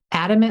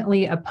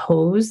adamantly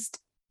opposed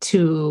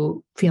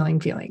to feeling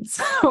feelings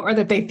or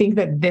that they think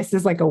that this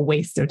is like a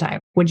waste of time?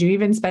 Would you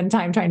even spend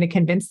time trying to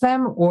convince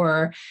them?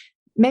 Or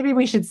maybe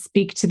we should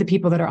speak to the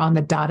people that are on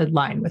the dotted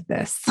line with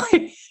this.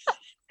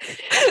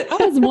 I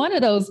was one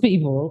of those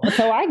people,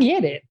 so I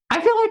get it.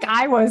 I feel like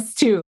I was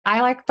too.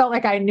 I felt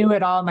like I knew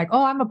it all. I'm like,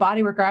 oh, I'm a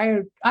body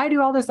worker. I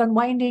do all this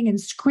unwinding and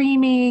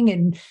screaming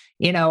and,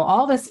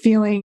 all this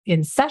feeling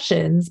in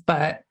sessions,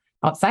 but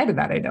outside of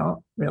that, I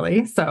don't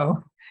really.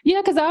 So yeah,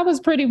 because I was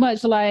pretty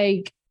much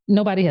like,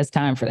 nobody has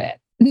time for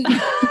that.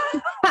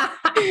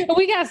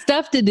 We got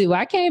stuff to do.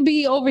 I can't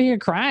be over here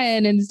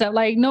crying and stuff.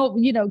 Like, no,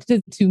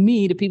 to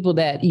me, the people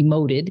that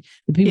emoted,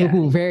 the people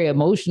who were very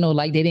emotional,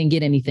 like they didn't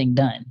get anything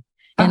done.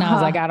 And I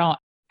was like,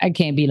 I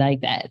can't be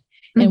like that.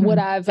 And what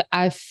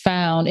I've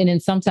found, and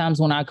then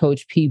sometimes when I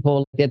coach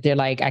people that they're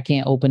like, I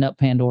can't open up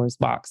Pandora's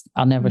box.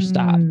 I'll never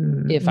stop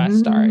if I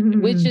start,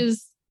 which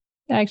is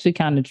actually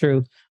kind of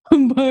true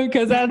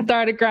because I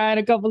started crying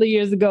a couple of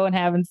years ago and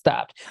haven't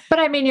stopped. But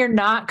I mean, you're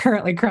not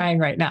currently crying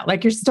right now.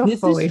 Like you're still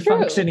fully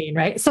functioning,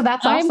 right? So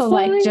that's also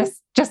like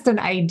just an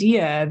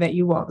idea that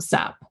you won't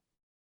stop.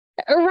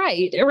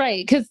 Right.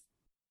 Because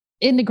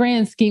in the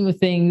grand scheme of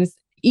things,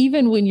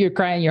 even when you're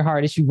crying your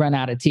hardest, you run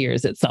out of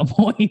tears at some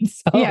point.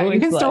 So yeah, you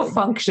can still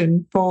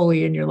function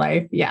fully in your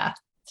life. Yeah.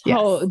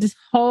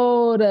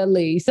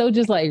 Totally. So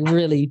just like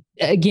really,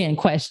 again,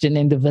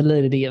 questioning the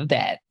validity of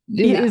that.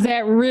 Is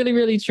that really,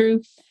 really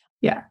true?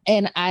 Yeah.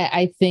 And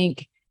I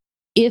think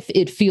if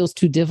it feels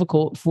too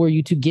difficult for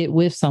you to get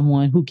with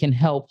someone who can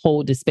help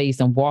hold the space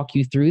and walk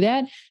you through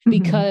that,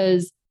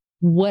 because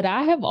what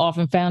I have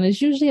often found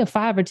is usually a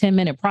 5 or 10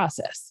 minute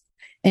process.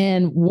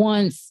 And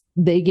once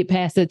they get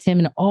past that 10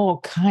 minutes, all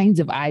kinds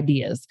of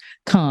ideas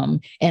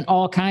come and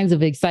all kinds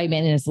of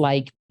excitement. And it's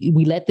like,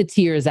 we let the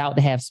tears out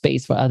to have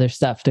space for other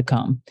stuff to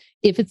come.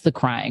 If it's the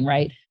crying,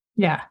 right?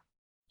 Yeah.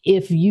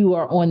 If you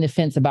are on the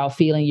fence about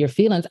feeling your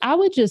feelings, I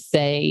would just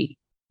say,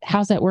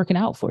 how's that working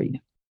out for you?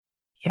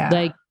 Yeah.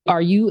 Like,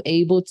 are you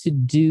able to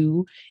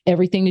do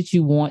everything that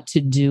you want to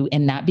do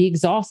and not be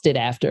exhausted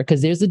after?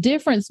 Because there's a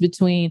difference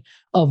between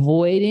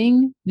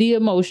avoiding the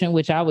emotion,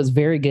 which I was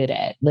very good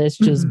at. Let's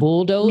just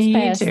bulldoze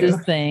past this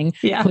thing,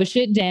 push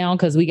it down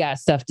because we got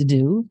stuff to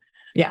do.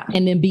 Yeah.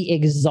 And then be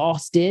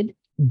exhausted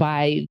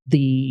by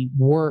the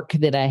work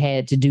that I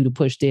had to do to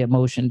push the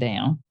emotion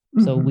down.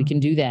 So we can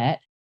do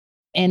that.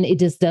 And it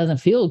just doesn't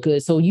feel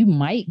good. So you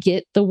might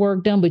get the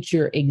work done, but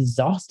you're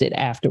exhausted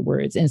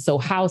afterwards. And so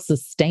how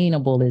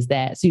sustainable is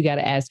that? So you got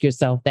to ask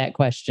yourself that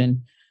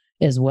question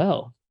as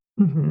well.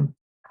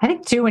 I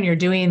think too, when you're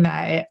doing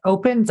that, it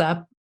opens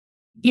up,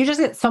 you just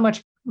get so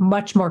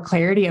much more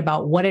clarity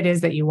about what it is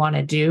that you want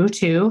to do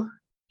too.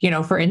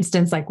 For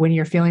instance, like when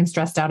you're feeling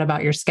stressed out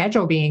about your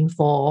schedule being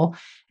full,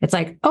 it's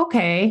like,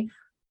 okay,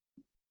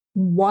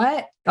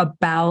 what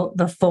about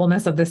the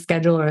fullness of the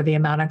schedule or the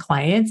amount of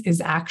clients is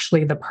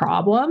actually the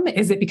problem?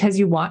 Is it because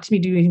you want to be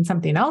doing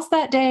something else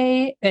that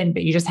day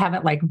but you just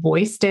haven't like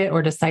voiced it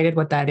or decided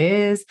what that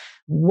is?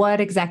 What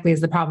exactly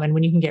is the problem? And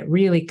when you can get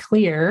really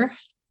clear,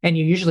 and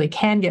you usually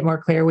can get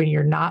more clear when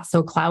you're not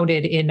so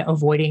clouded in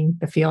avoiding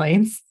the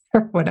feelings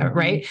or whatever,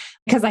 right?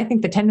 Because I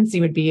think the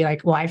tendency would be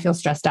like, well, I feel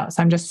stressed out,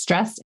 so I'm just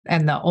stressed.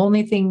 And the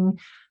only thing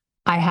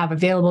I have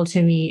available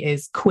to me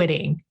is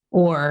quitting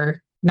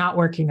or not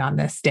working on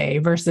this day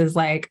versus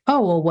like,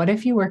 oh, well, what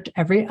if you worked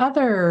every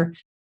other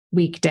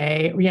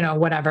weekday,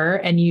 whatever,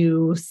 and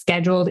you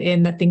scheduled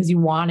in the things you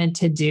wanted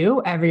to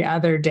do every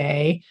other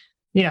day,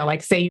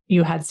 like say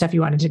you had stuff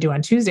you wanted to do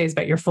on Tuesdays,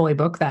 but you're fully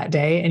booked that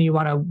day and you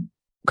want to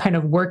kind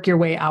of work your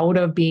way out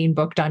of being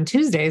booked on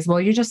Tuesdays.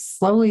 Well, you just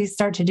slowly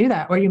start to do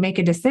that, or you make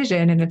a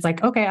decision and it's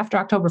like, okay, after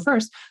October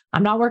 1st,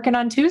 I'm not working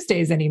on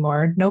Tuesdays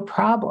anymore. No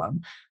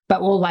problem.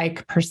 but we'll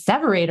like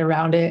perseverate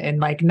around it and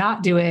like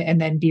not do it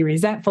and then be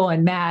resentful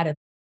and mad.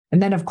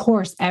 And then, of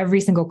course, every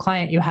single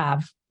client you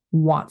have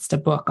wants to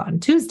book on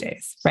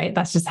Tuesdays, right?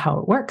 That's just how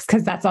it works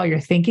because that's all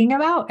you're thinking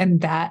about. And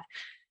that,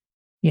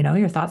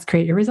 your thoughts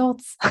create your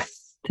results.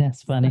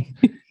 That's funny.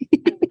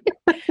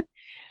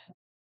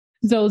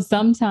 So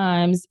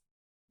sometimes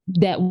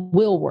that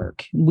will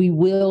work. We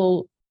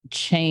will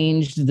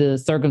change the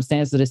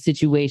circumstance of the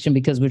situation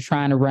because we're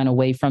trying to run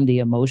away from the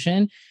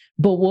emotion.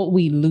 But what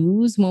we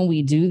lose when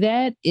we do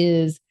that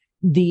is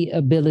the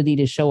ability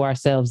to show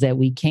ourselves that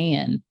we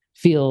can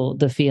feel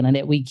the feeling,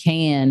 that we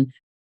can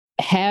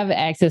have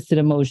access to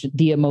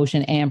the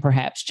emotion and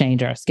perhaps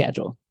change our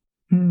schedule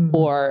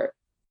or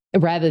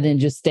rather than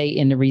just stay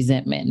in the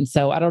resentment. And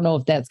so I don't know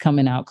if that's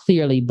coming out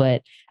clearly,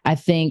 but I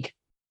think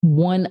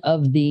one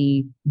of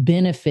the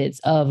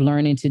benefits of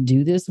learning to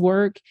do this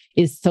work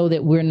is so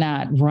that we're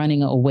not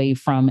running away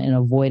from and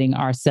avoiding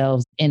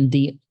ourselves in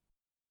the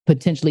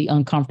potentially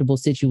uncomfortable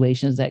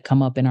situations that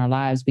come up in our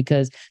lives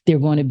because they're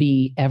going to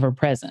be ever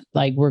present.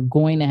 Like we're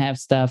going to have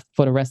stuff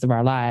for the rest of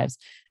our lives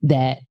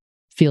that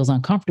feels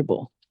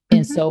uncomfortable.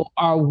 And so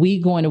are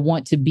we going to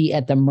want to be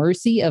at the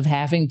mercy of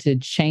having to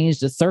change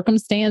the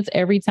circumstance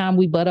every time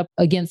we butt up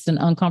against an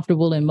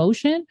uncomfortable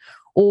emotion?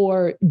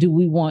 Or do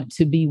we want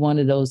to be one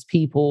of those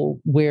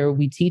people where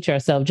we teach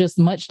ourselves, just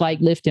much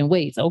like lifting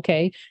weights?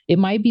 Okay, it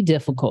might be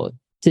difficult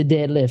to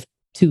deadlift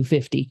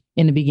 250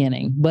 in the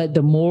beginning, but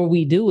the more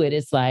we do it,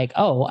 it's like,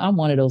 oh, I'm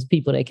one of those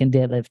people that can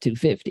deadlift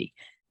 250.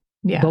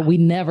 Yeah. But we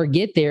never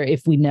get there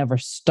if we never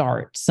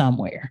start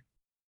somewhere.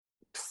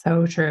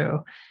 So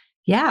true.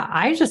 Yeah,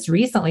 I just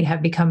recently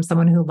have become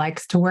someone who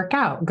likes to work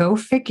out. Go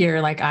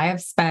figure. Like I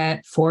have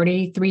spent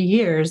 43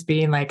 years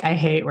being like, I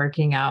hate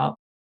working out.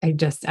 I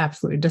just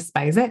absolutely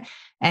despise it.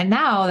 And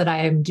now that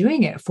I am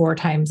doing it 4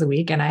 times a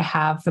week, and I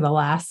have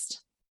for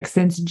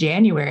since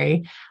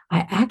January,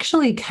 I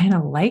actually kind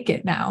of like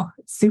it now.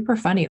 It's super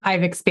funny.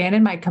 I've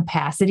expanded my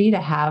capacity to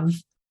have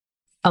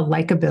a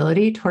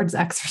likability towards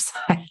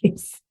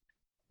exercise.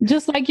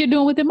 Just like you're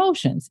doing with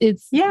emotions.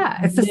 It's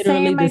the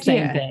same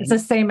idea. It's the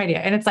same idea.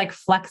 And it's like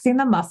flexing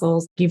the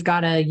muscles. You've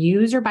got to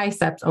use your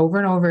biceps over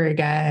and over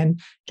again,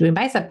 doing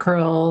bicep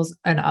curls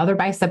and other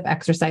bicep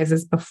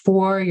exercises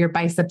before your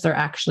biceps are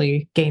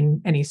actually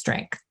gain any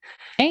strength.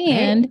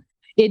 And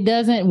it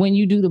doesn't, when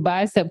you do the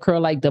bicep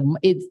curl,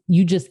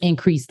 you just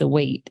increase the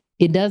weight.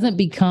 It doesn't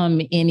become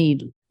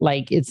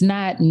it's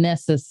not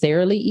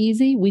necessarily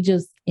easy. We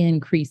just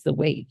increase the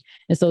weight.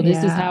 And so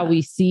this is how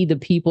we see the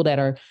people that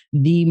are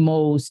the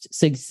most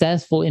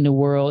successful in the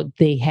world.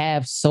 They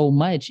have so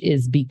much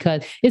is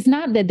because it's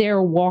not that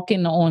they're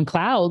walking on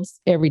clouds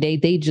every day.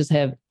 They just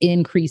have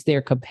increased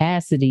their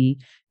capacity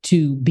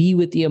to be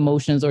with the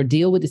emotions or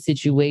deal with the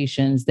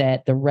situations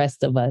that the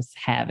rest of us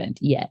haven't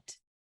yet.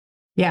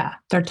 Yeah.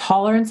 Their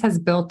tolerance has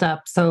built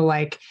up. So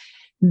like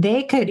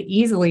they could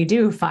easily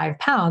do 5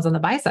 pounds on the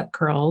bicep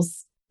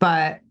curls,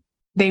 but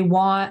they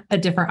want a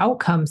different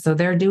outcome. So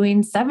they're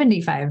doing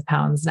 75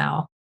 pounds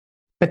now,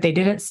 but they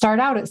didn't start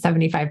out at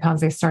 75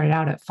 pounds. They started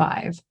out at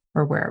 5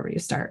 or wherever you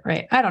start,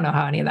 right? I don't know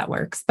how any of that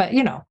works, but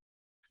I'm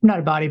not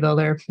a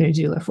bodybuilder. I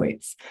do lift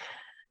weights.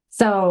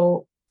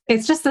 So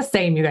it's just the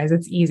same, you guys.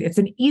 It's easy. It's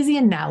an easy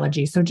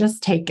analogy. So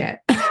just take it.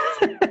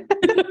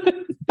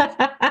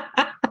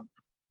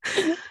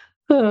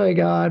 Oh my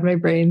God, my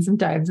brain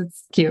sometimes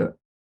it's cute.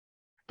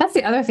 That's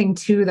the other thing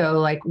too, though,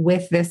 like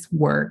with this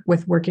work,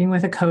 with working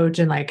with a coach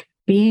and like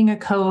being a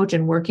coach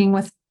and working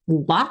with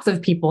lots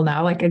of people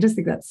now, like I just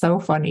think that's so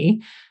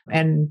funny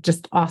and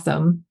just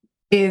awesome,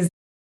 is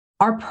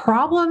our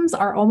problems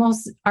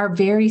are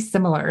very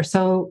similar.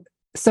 So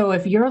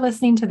if you're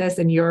listening to this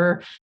and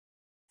you're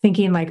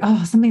thinking like,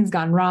 oh, something's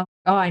gone wrong.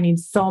 Oh, I need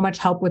so much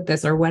help with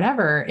this or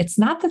whatever. It's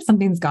not that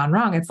something's gone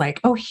wrong. It's like,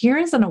 oh,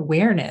 here's an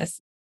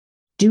awareness.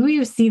 Do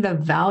you see the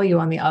value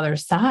on the other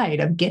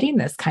side of getting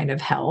this kind of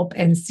help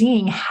and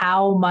seeing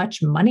how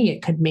much money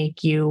it could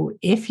make you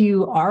if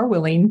you are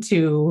willing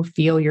to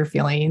feel your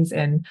feelings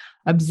and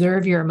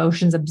observe your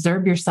emotions,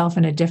 observe yourself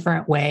in a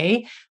different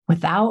way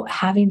without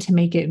having to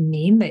make it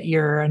mean that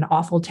you're an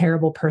awful,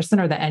 terrible person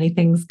or that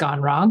anything's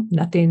gone wrong,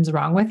 nothing's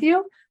wrong with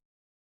you?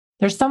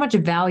 There's so much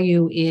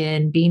value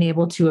in being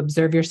able to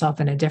observe yourself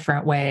in a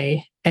different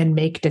way and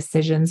make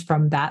decisions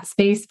from that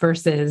space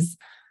versus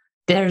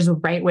there's a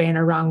right way and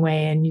a wrong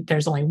way, and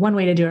there's only one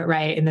way to do it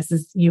right. And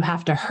you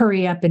have to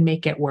hurry up and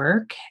make it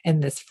work.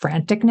 And this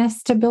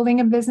franticness to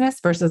building a business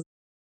versus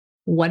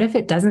what if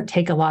it doesn't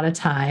take a lot of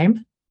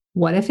time?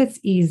 What if it's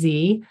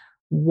easy?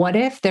 What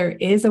if there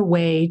is a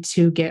way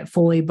to get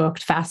fully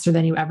booked faster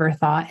than you ever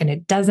thought, and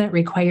it doesn't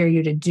require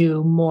you to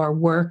do more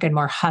work and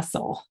more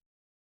hustle?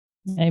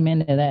 Amen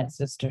to that,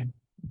 sister.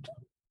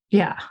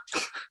 Yeah,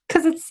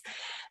 because it's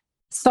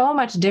so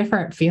much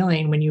different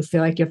feeling when you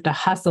feel like you have to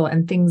hustle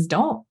and things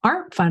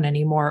aren't fun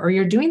anymore, or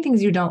you're doing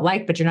things you don't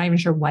like, but you're not even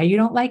sure why you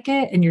don't like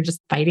it. And you're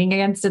just fighting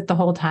against it the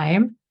whole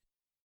time.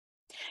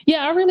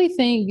 Yeah, I really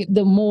think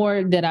the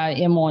more that I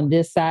am on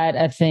this side,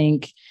 I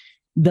think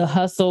the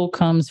hustle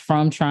comes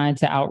from trying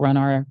to outrun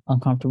our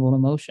uncomfortable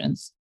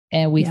emotions.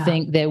 And we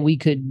think that we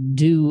could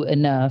do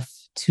enough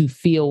to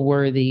feel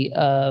worthy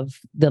of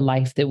the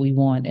life that we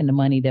want and the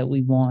money that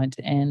we want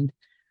and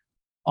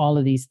all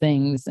of these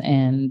things.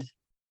 And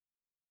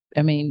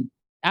I mean,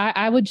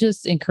 I would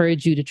just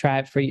encourage you to try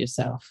it for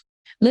yourself.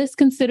 Let's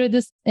consider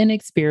this an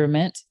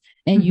experiment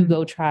and you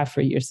go try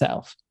for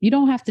yourself. You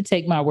don't have to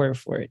take my word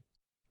for it.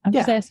 I'm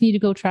just asking you to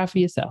go try for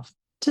yourself.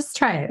 Just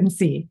try it and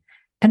see.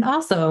 And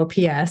also,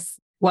 P.S.,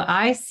 what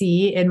I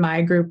see in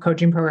my group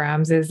coaching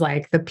programs is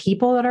like the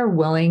people that are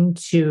willing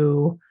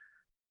to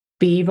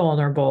be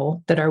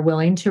vulnerable, that are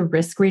willing to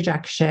risk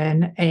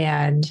rejection,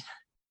 and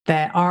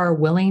that are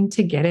willing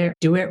to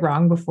do it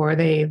wrong before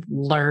they've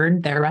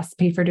learned their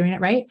recipe for doing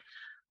it right,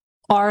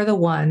 are the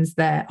ones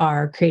that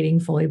are creating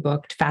fully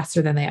booked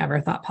faster than they ever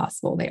thought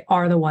possible. They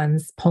are the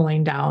ones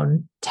pulling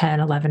down 10,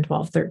 11,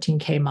 12,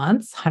 13K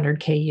months,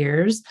 100K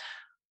years,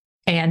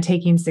 and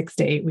taking 6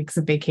 to 8 weeks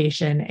of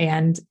vacation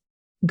and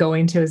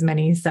going to as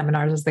many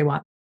seminars as they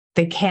want.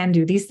 They can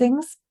do these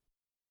things.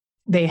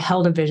 They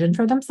held a vision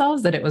for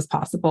themselves that it was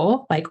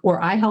possible,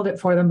 or I held it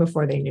for them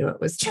before they knew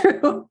it was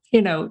true,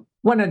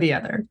 one or the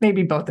other,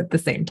 maybe both at the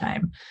same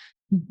time.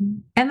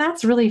 And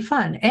that's really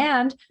fun.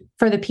 And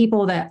for the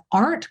people that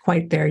aren't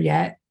quite there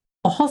yet,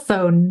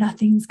 also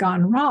nothing's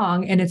gone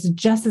wrong and it's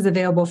just as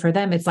available for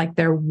them. It's like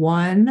they're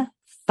one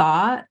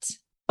thought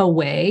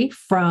away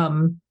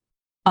from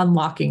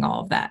unlocking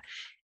all of that.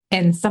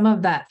 And some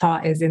of that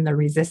thought is in the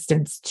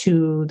resistance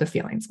to the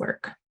feelings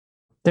work.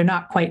 They're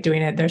not quite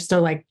doing it. They're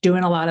still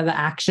doing a lot of the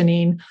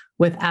actioning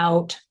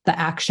without the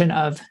action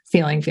of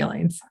feeling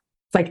feelings.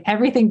 It's like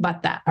everything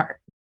but that part.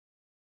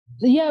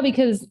 Yeah,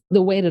 because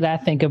the way that I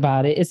think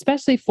about it,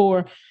 especially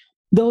for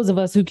those of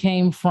us who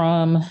came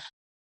from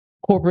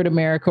corporate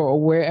America or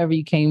wherever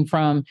you came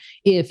from,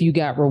 if you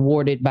got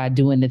rewarded by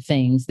doing the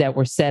things that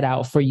were set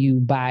out for you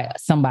by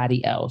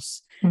somebody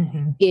else.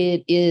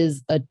 It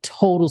is a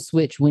total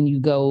switch when you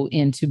go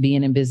into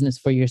being in business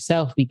for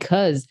yourself,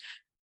 because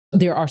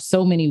there are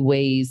so many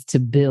ways to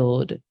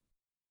build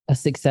a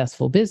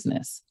successful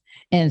business.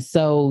 And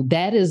so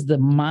that is the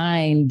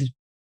mind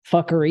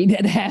fuckery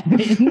that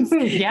happens.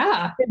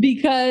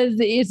 Because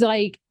it's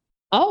like,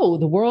 oh,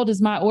 the world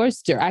is my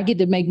oyster. I get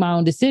to make my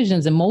own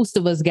decisions. And most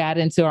of us got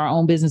into our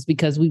own business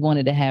because we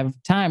wanted to have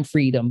time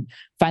freedom,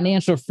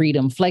 financial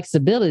freedom,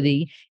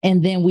 flexibility.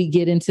 And then we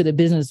get into the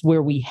business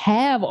where we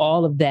have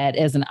all of that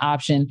as an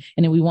option.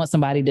 And then we want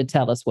somebody to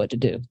tell us what to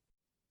do.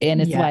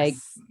 And it's like,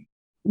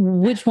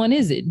 which one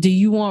is it? Do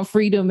you want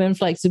freedom and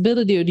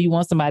flexibility, or do you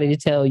want somebody to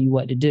tell you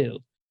what to do?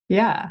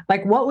 Yeah.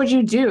 What would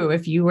you do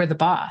if you were the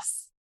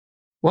boss?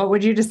 What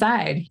would you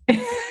decide?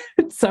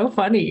 It's so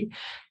funny.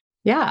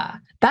 Yeah.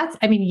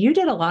 You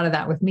did a lot of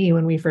that with me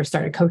when we first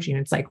started coaching.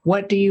 It's like,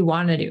 what do you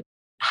want to do?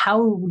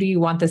 How do you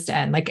want this to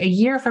end? A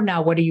year from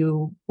now, what are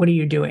you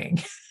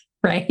doing?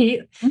 Right.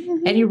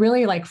 And you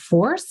really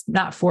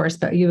not forced,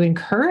 but you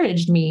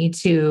encouraged me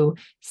to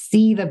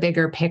see the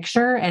bigger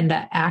picture and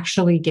to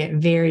actually get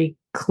very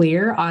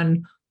clear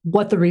on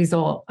what the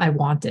result I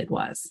wanted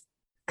was.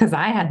 Because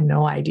I had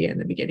no idea in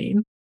the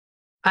beginning.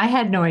 I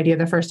had no idea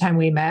the first time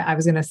we met, I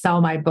was going to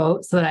sell my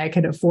boat so that I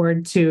could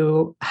afford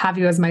to have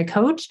you as my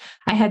coach.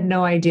 I had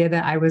no idea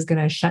that I was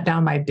going to shut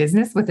down my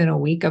business within a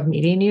week of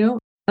meeting you.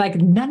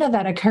 None of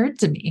that occurred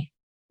to me.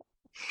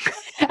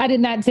 I did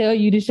not tell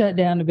you to shut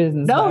down the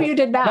business. No, you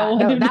did not.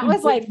 No, that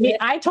was me.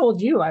 I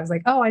told you, I was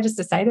like, oh, I just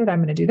decided I'm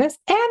going to do this.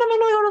 And I'm going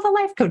to go to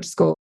the life coach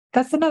school.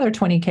 That's another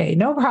 20K.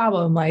 No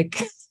problem.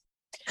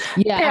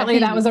 Apparently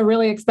that was a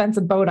really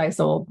expensive boat I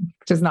sold,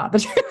 which is not the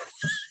truth.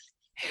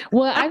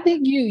 Well, I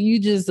think you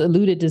just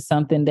alluded to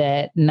something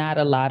that not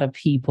a lot of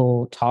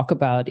people talk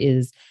about,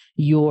 is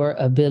your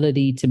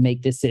ability to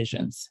make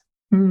decisions.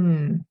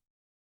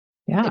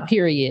 Yeah.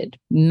 Period.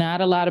 Not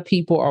a lot of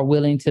people are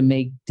willing to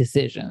make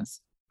decisions.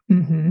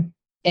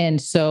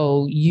 And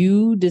so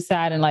you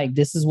deciding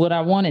this is what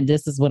I want and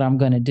this is what I'm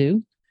going to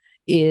do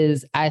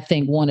is, I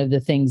think, one of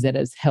the things that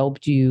has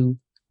helped you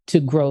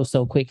to grow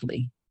so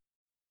quickly.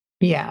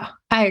 Yeah,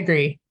 I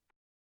agree.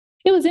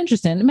 It was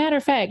interesting. Matter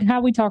of fact,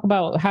 how we talk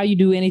about how you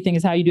do anything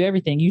is how you do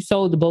everything. You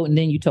sold the boat and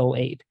then you told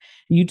Abe.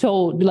 You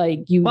told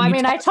I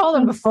told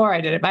him before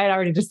I did it, but I had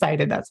already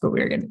decided that's what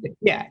we were going to do.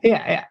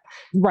 Yeah.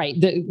 Right.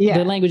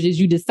 The language is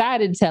you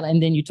decided to tell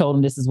and then you told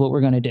him this is what we're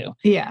going to do.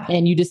 Yeah.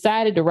 And you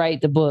decided to write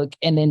the book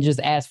and then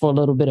just ask for a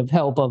little bit of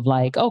help of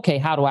okay,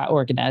 how do I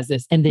organize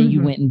this? And then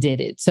you went and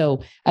did it.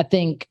 So I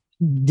think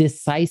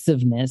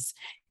decisiveness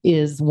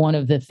is one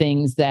of the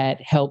things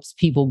that helps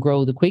people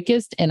grow the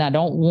quickest. And I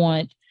don't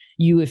want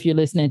you, if you're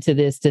listening to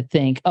this, to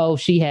think, oh,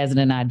 she has it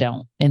and I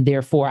don't, and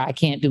therefore I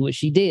can't do what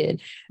she did.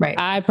 Right.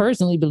 I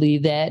personally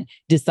believe that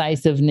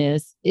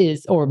decisiveness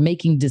or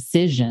making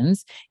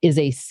decisions is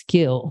a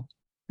skill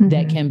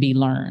that can be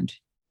learned.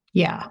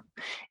 Yeah.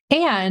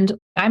 And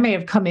I may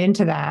have come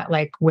into that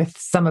with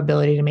some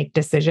ability to make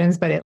decisions,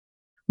 but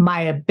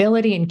my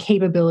ability and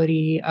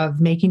capability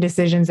of making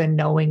decisions and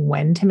knowing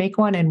when to make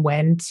one and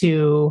when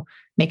to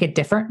make a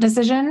different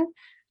decision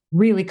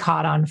really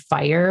caught on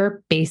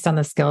fire based on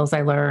the skills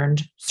I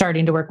learned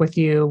starting to work with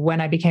you when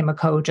I became a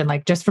coach and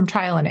like just from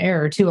trial and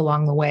error too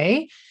along the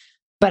way.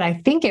 But I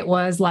think it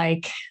was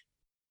like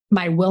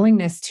my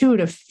willingness too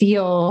to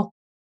feel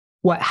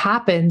what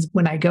happens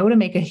when I go to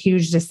make a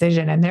huge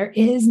decision and there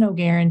is no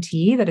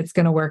guarantee that it's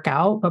going to work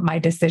out, but my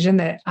decision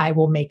that I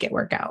will make it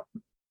work out.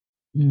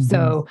 Mm-hmm.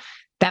 So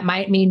that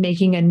might mean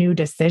making a new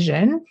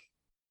decision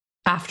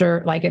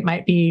after, like it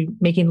might be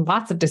making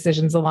lots of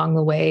decisions along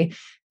the way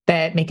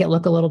that make it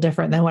look a little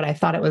different than what I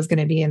thought it was going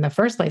to be in the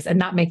first place and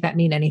not make that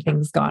mean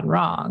anything's gone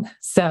wrong.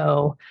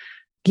 So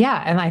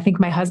yeah. And I think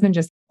my husband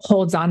just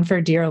holds on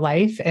for dear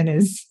life and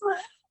is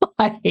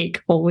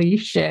like, holy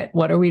shit,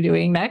 what are we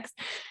doing next?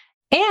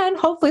 And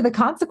hopefully the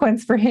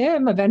consequence for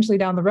him eventually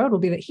down the road will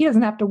be that he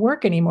doesn't have to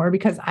work anymore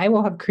because I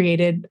will have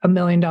created $1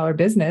 million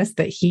business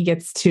that he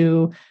gets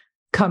to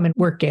come and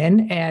work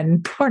in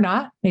and, or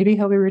not, maybe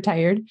he'll be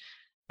retired.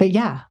 But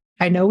yeah,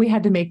 I know we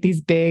had to make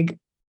these big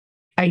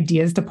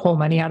ideas to pull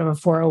money out of a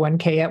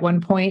 401k at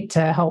one point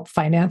to help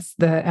finance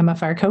the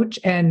MFR coach.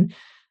 And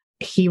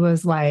he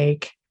was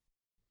like,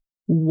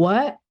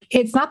 what?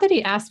 It's not that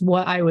he asked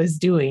what I was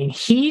doing.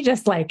 He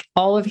just like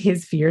all of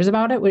his fears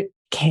about it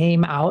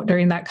came out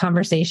during that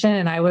conversation.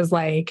 And I was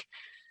like,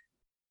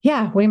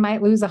 yeah, we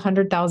might lose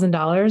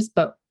 $100,000,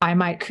 but I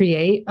might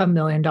create $1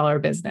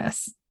 million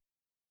business.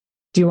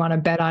 Do you want to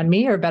bet on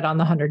me or bet on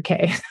the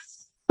 100K?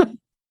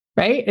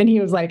 Right. And he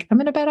was like, I'm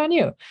going to bet on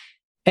you.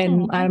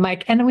 And I'm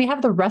like, and we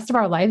have the rest of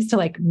our lives to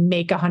like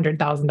make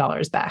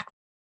 $100,000 back.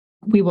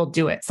 We will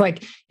do it. So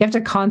like, you have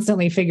to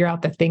constantly figure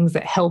out the things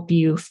that help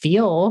you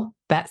feel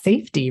that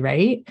safety.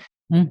 Right.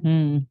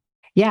 Mm-hmm.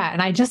 Yeah.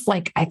 And I just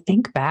like, I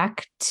think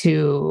back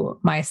to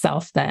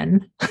myself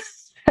then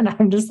and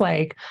I'm just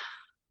like,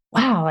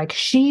 wow, like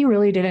she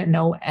really didn't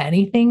know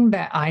anything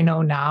that I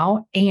know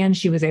now. And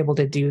she was able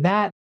to do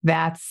that.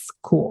 That's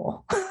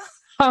cool.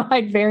 I'm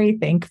like very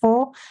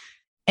thankful.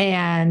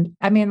 And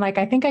I mean, like,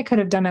 I think I could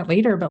have done it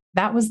later, but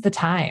that was the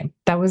time.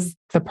 That was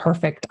the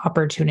perfect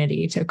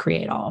opportunity to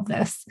create all of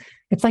this.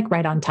 It's like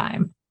right on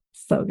time.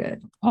 So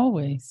good.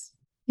 Always.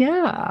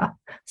 Yeah.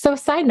 So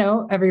side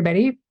note,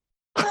 everybody,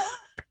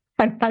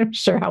 I'm not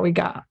sure how we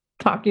got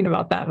talking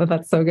about that, but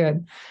that's so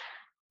good.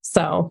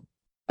 So,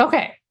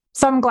 okay.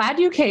 So I'm glad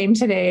you came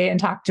today and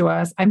talked to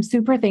us. I'm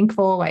super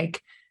thankful.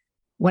 Like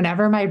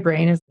whenever my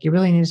brain is, you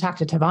really need to talk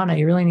to TaVona.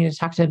 You really need to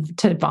talk to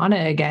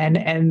TaVona again.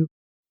 And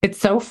it's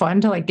so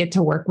fun to like get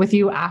to work with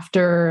you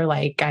after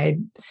like I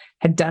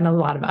had done a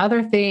lot of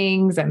other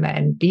things and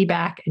then be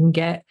back and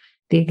get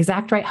the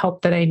exact right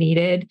help that I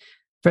needed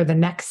for the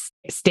next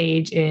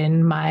stage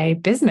in my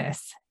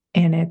business.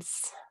 And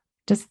it's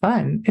just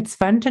fun. It's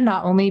fun to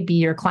not only be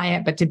your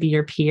client, but to be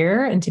your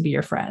peer and to be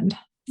your friend.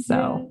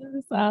 So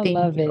yes, I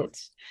love it.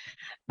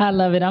 I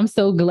love it. I'm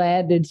so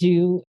glad that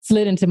you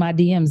slid into my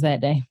DMs that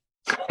day.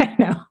 I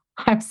know.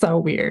 I'm so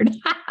weird.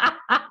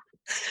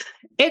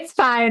 It's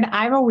fine.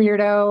 I'm a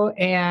weirdo.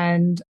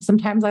 And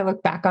sometimes I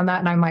look back on that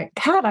and I'm like,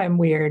 God, I'm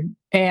weird.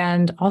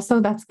 And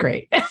also that's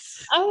great.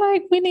 I'm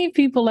like, we need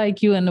people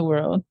like you in the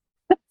world.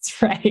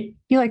 That's right.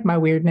 You like my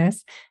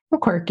weirdness. I'm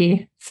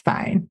quirky. It's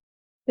fine.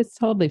 It's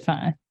totally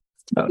fine.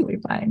 It's totally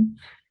fine.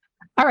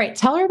 All right.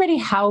 Tell everybody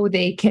how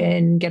they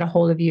can get a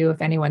hold of you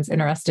if anyone's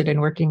interested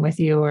in working with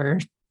you or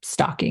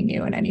stalking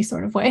you in any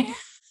sort of way.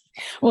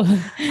 Well,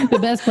 the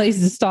best place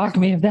to stalk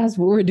me, if that's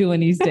what we're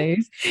doing these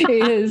days,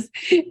 is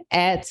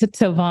at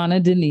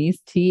TaVona Denise,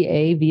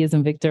 TaV as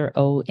in Victor,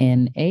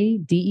 ONADENISE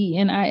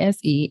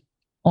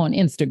on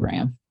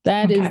Instagram.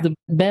 That is the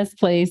best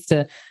place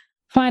to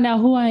find out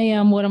who I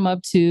am, what I'm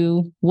up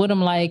to, what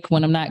I'm like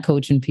when I'm not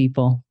coaching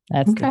people.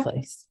 That's the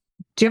place.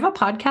 Do you have a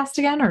podcast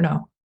again or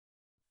no?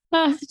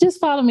 Just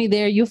follow me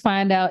there. You'll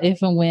find out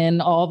if and when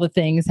all the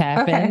things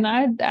happen.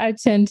 Okay. I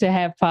tend to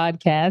have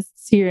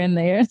podcasts here and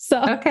there.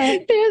 So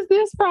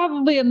there's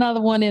probably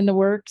another one in the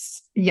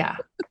works. Yeah.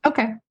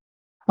 Okay. Well,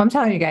 I'm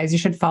telling you guys, you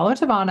should follow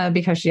TaVona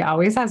because she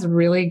always has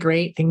really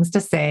great things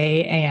to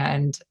say.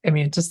 And I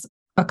mean, it's just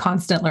a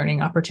constant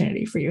learning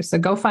opportunity for you. So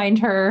go find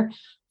her,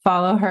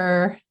 follow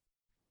her.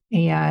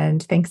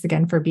 And thanks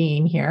again for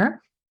being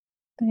here.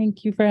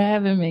 Thank you for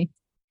having me.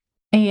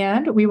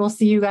 And we will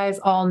see you guys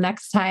all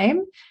next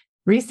time.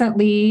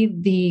 Recently,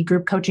 the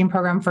group coaching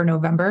program for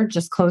November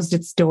just closed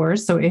its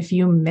doors. So if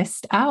you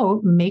missed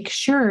out, make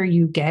sure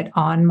you get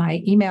on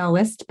my email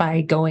list by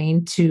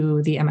going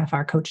to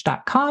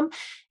themfrcoach.com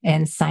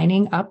and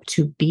signing up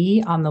to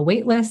be on the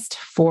wait list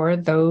for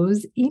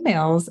those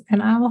emails.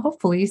 And I will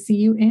hopefully see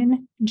you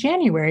in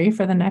January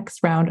for the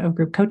next round of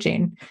group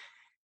coaching.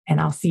 And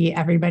I'll see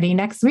everybody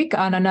next week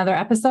on another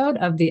episode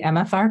of the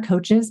MFR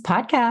Coaches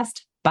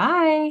Podcast.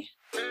 Bye.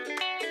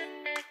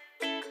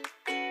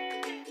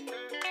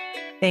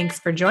 Thanks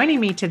for joining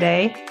me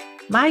today.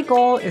 My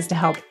goal is to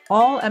help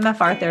all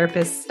MFR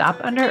therapists stop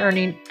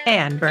under-earning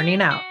and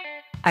burning out.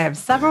 I have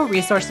several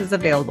resources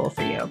available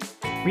for you.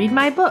 Read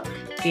my book,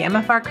 The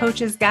MFR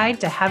Coach's Guide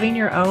to Having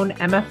Your Own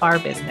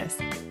MFR Business,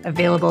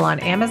 available on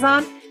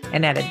Amazon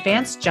and at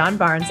Advanced John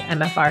Barnes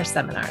MFR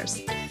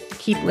seminars.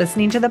 Keep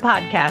listening to the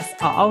podcast.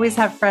 I'll always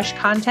have fresh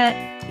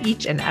content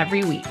each and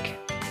every week.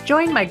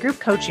 Join my group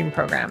coaching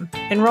program.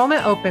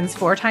 Enrollment opens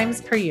 4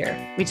 times per year.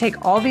 We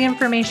take all the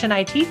information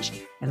I teach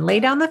and lay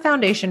down the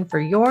foundation for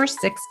your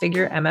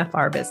 6-figure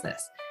MFR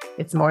business.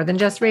 It's more than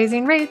just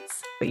raising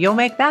rates, but you'll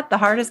make that the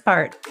hardest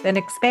part. Then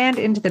expand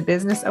into the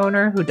business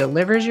owner who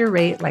delivers your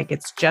rate like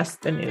it's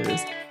just the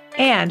news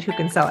and who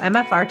can sell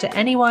MFR to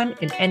anyone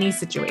in any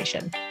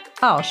situation.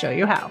 I'll show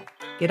you how.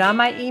 Get on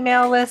my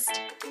email list,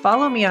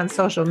 follow me on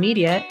social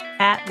media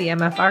at the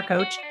MFR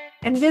Coach,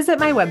 and visit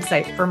my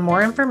website for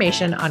more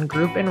information on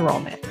group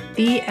enrollment,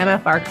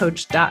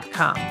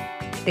 themfrcoach.com.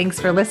 Thanks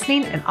for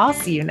listening, and I'll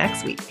see you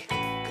next week.